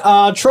 man.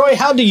 Troy,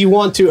 how do you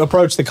want to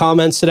approach the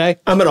comments today?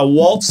 I'm going to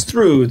waltz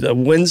through the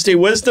Wednesday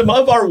wisdom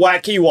of our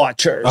wacky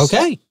watchers.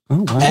 Okay.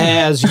 Oh, wow.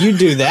 As you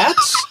do that,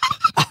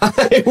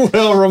 I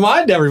will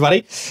remind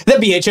everybody that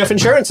BHF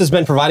Insurance has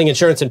been providing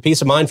insurance and peace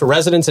of mind for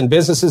residents and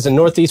businesses in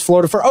Northeast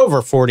Florida for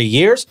over 40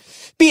 years.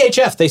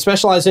 BHF, they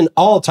specialize in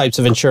all types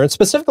of insurance,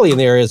 specifically in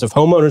the areas of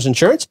homeowners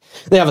insurance.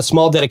 They have a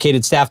small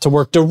dedicated staff to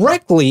work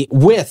directly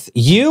with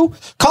you.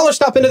 Call or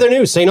stop into their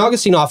new St.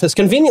 Augustine office,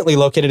 conveniently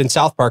located in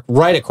South Park,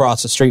 right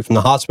across the street from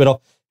the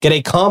hospital. Get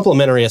a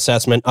complimentary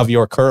assessment of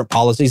your current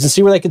policies and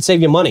see where they could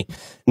save you money.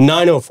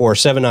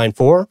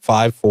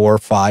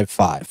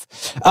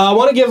 904-794-5455. I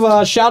want to give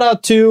a shout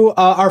out to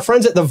our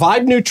friends at the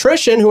Vibe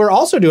Nutrition, who are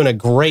also doing a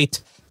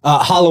great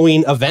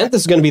Halloween event. This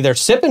is going to be their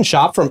sip and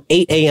shop from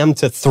 8 a.m.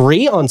 to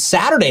 3 on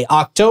Saturday,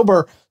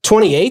 October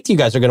 28th. You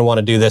guys are going to want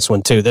to do this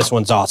one too. This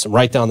one's awesome.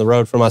 Right down the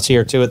road from us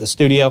here too at the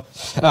studio.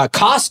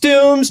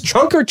 Costumes,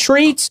 trunk or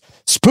treats,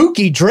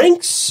 spooky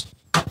drinks,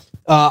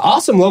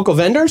 awesome local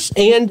vendors,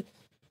 and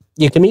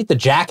you can meet the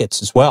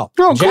Jackets as well.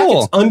 Oh, Jackets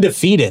cool.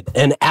 Undefeated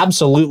and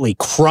absolutely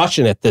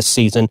crushing it this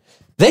season.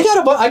 They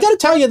got I got to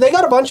tell you, they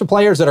got a bunch of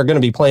players that are going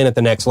to be playing at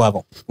the next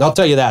level. I'll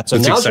tell you that. So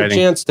now's your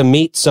chance to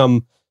meet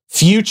some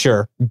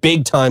future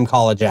big-time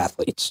college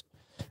athletes.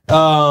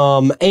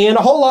 And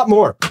a whole lot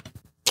more.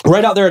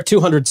 Right out there at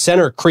 200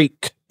 Center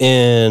Creek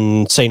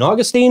in St.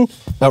 Augustine,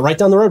 right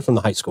down the road from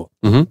the high school.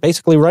 Mm-hmm.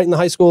 Basically right in the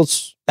high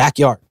school's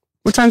backyard.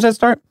 What time does that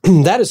start?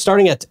 That is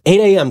starting at 8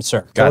 a.m.,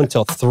 sir. Going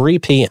until 3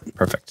 p.m.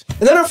 Perfect.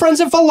 And then our friends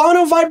at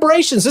Volano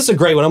Vibrations. This is a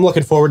great one. I'm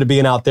looking forward to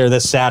being out there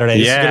this Saturday.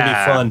 This is going to be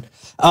fun.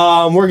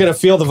 We're going to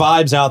feel the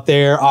vibes out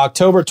there.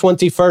 October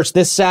 21st,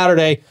 this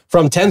Saturday,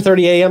 from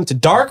 10:30 a.m. to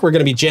dark. We're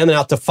going to be jamming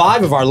out to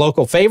 5 of our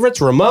local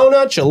favorites: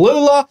 Ramona,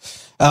 Cholula.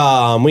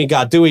 We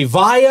got Dewey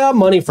Vaya,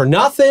 Money for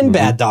Nothing,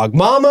 Bad Dog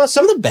Mama.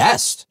 Some of the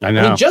best. I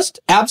know. Just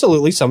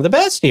absolutely some of the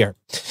best here.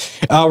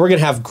 We're going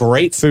to have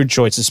great food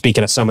choices.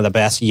 Speaking of some of the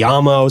best,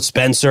 Yamo,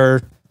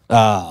 Spencer.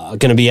 Going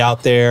to be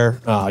out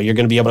there. You're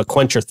going to be able to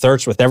quench your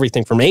thirst with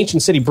everything from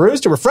ancient city brews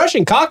to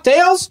refreshing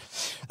cocktails.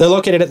 They're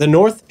located at the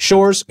North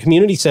Shores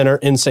Community Center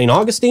in St.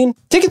 Augustine.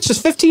 Tickets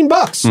just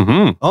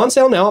 $15. On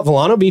sale now at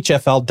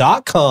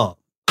VolanoBeachFL.com.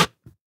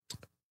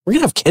 We're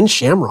going to have Ken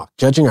Shamrock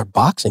judging our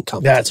boxing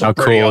competition. That's How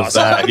cool is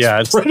that? Yeah,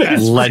 it's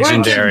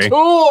legendary.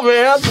 Cool,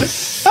 man.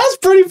 That's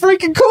pretty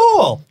freaking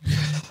cool.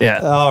 Yeah.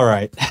 All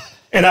right.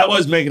 And I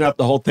was making up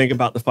the whole thing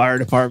about the fire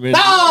department.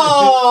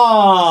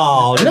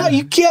 No,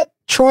 you can't,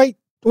 Troy.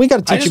 We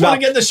got to teach you about.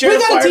 Get the sheriff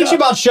we got to teach you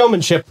about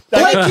showmanship.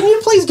 Blake, can you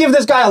please give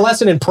this guy a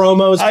lesson in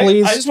promos,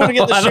 please? I just want to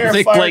get the I don't sheriff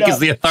think fired Blake up. is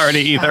the authority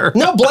either.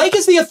 No, Blake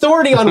is the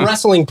authority on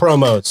wrestling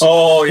promos.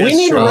 Oh, yes, we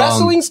need strong.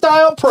 wrestling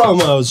style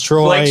promos,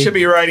 Troy. Blake should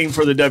be writing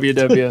for the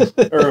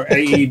WW or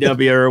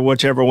AEW or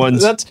whichever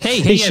ones. Hey,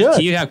 he if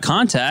should. you have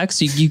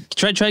contacts, you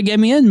try to get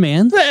me in,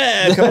 man.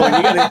 Come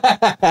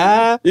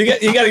on, you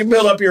got to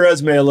build up your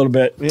resume a little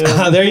bit. You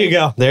know? There you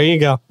go. There you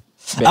go.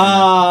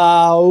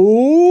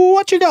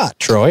 What you got,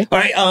 Troy? All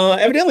right.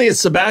 Evidently, it's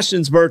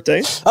Sebastian's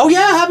birthday. Oh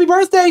yeah, happy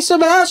birthday,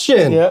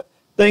 Sebastian. Yep.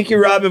 Thank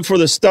you, Robin, for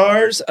the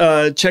stars.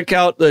 Check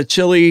out the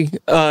chili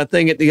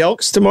thing at the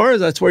Elks tomorrow.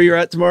 That's where you're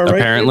at tomorrow,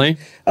 right? Apparently.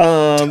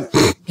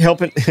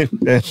 Helping.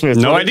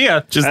 No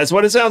idea. Just That's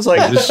what it sounds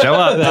like. just show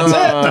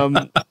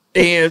up.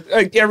 And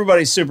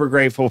everybody's super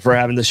grateful for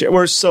having the sheriff.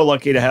 We're so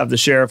lucky to have the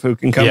sheriff who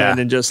can come in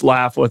and just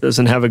laugh with us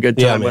and have a good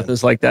time with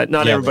us like that.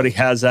 Not everybody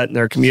has that in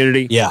their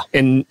community. Yeah.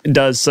 And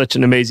does such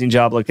an amazing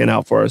job looking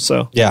out for us.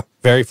 So Yeah,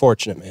 very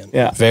fortunate, man.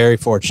 Yeah. Very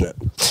fortunate.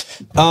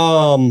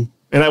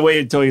 and I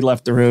waited until he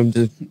left the room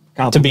to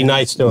be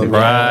nice to him.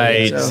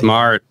 Right. So-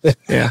 Smart.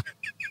 Yeah.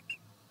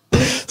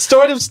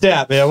 Stoidum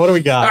stat, man. What do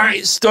we got? All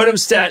right, Stoidum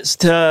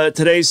stats.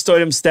 Today's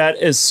Stoidum stat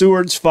is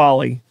Seward's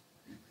Folly.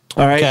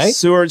 All right, Okay.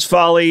 Seward's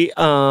Folly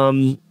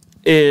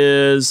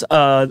is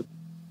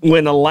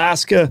when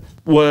Alaska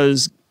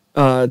was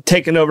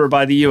taken over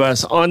by the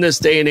U.S. On this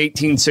day in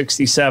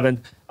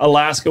 1867,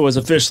 Alaska was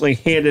officially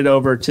handed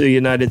over to the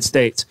United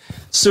States.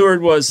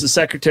 Seward was the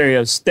Secretary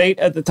of State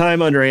at the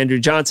time under Andrew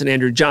Johnson.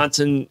 Andrew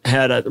Johnson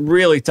had a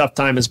really tough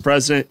time as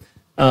president.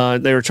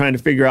 They were trying to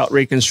figure out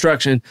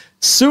Reconstruction.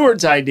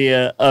 Seward's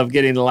idea of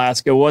getting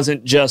Alaska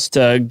wasn't just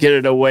to get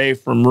it away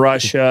from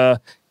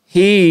Russia.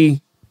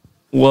 He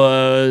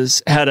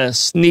had a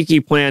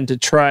sneaky plan to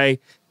try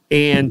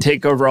and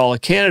take over all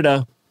of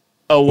Canada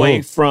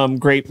away from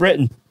Great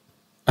Britain.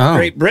 Oh.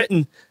 Great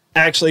Britain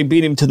actually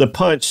beat him to the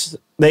punch.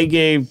 They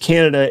gave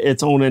Canada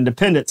its own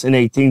independence in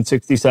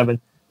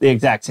 1867, the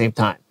exact same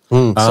time.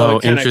 So Oh,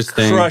 it kind of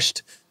interesting.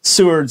 crushed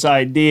Seward's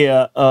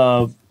idea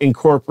of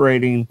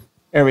incorporating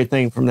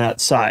everything from that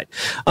side.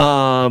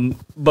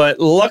 But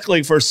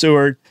luckily for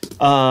Seward,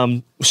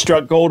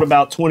 struck gold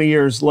about 20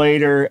 years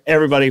later.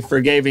 Everybody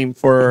forgave him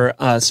for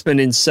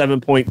spending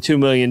 $7.2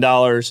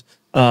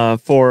 million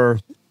for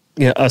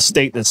a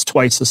state that's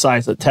twice the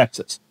size of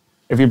Texas.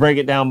 If you break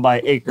it down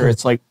by acre,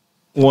 it's like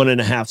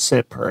 1.5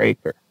 cents per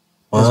acre.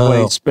 That's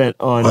what he spent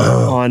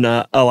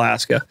on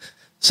Alaska.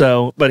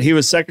 So, but he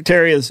was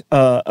Secretary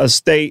of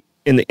State,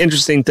 and the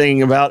interesting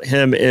thing about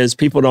him is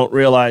people don't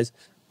realize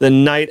the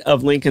night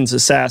of Lincoln's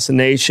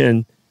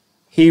assassination,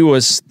 he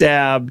was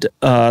stabbed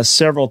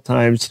several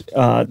times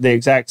the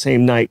exact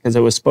same night because it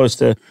was supposed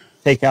to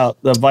take out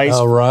the vice.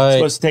 Oh, right.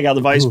 Supposed to take out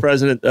the vice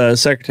president,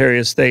 Secretary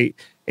of State,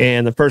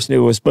 and the person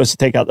who was supposed to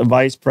take out the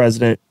vice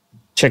president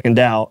chickened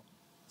out.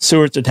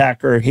 Seward's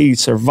attacker, he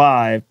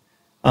survived,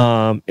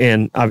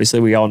 and obviously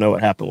we all know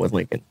what happened with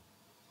Lincoln.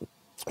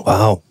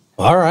 Wow.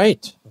 All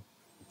right.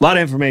 A lot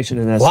of information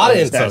in that. A lot of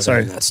info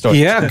Sorry. in that story.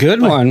 Yeah,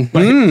 good one.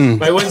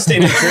 My Wednesday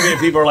night trivia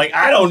people are like,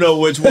 I don't know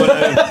which one.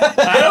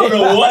 I don't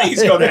know what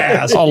he's going to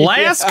ask.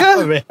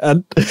 Alaska?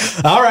 Man.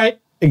 All right.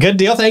 Good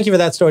deal. Thank you for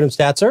that Stoidum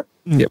stat, sir.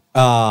 Yep.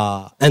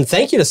 And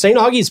thank you to St.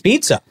 Augie's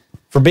Pizza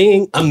for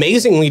being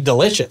amazingly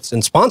delicious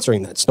and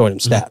sponsoring that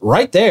Stoidum stat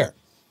right there.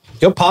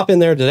 Go pop in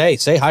there today.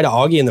 Say hi to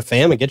Augie and the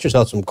fam and get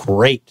yourself some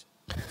great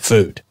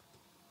food.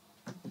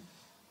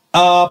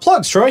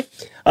 Plugs, Troy.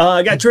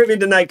 I got trivia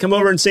tonight. Come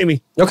over and see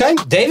me. Okay.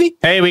 Davey?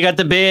 Hey, we got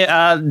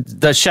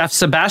the chef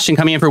Sebastian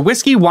coming in for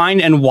whiskey,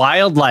 wine, and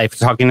wildlife,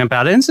 talking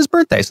about it. And it's his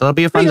birthday, so that'll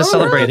be fun to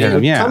celebrate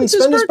him. Yeah, Come and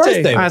spend his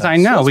birthday. as I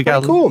know, we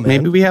got cool, man.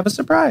 maybe we have a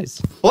surprise.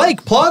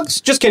 Blake,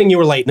 plugs? Just kidding. You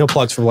were late. No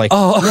plugs for Blake.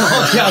 Oh,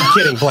 yeah, I'm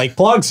kidding. Blake,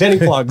 plugs? Any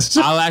plugs?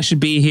 I'll actually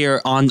be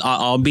here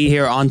I'll be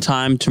here on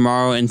time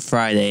tomorrow and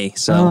Friday.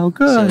 So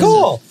good.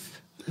 Cool.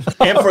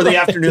 And for the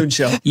afternoon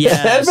show.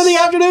 Yes. And for the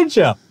afternoon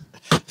show.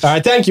 All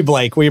right. Thank you,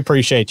 Blake. We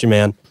appreciate you,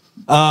 man.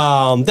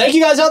 Thank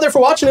you guys out there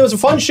for watching. It was a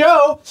fun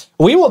show.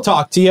 We will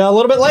talk to you a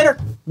little bit later.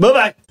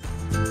 Bye-bye.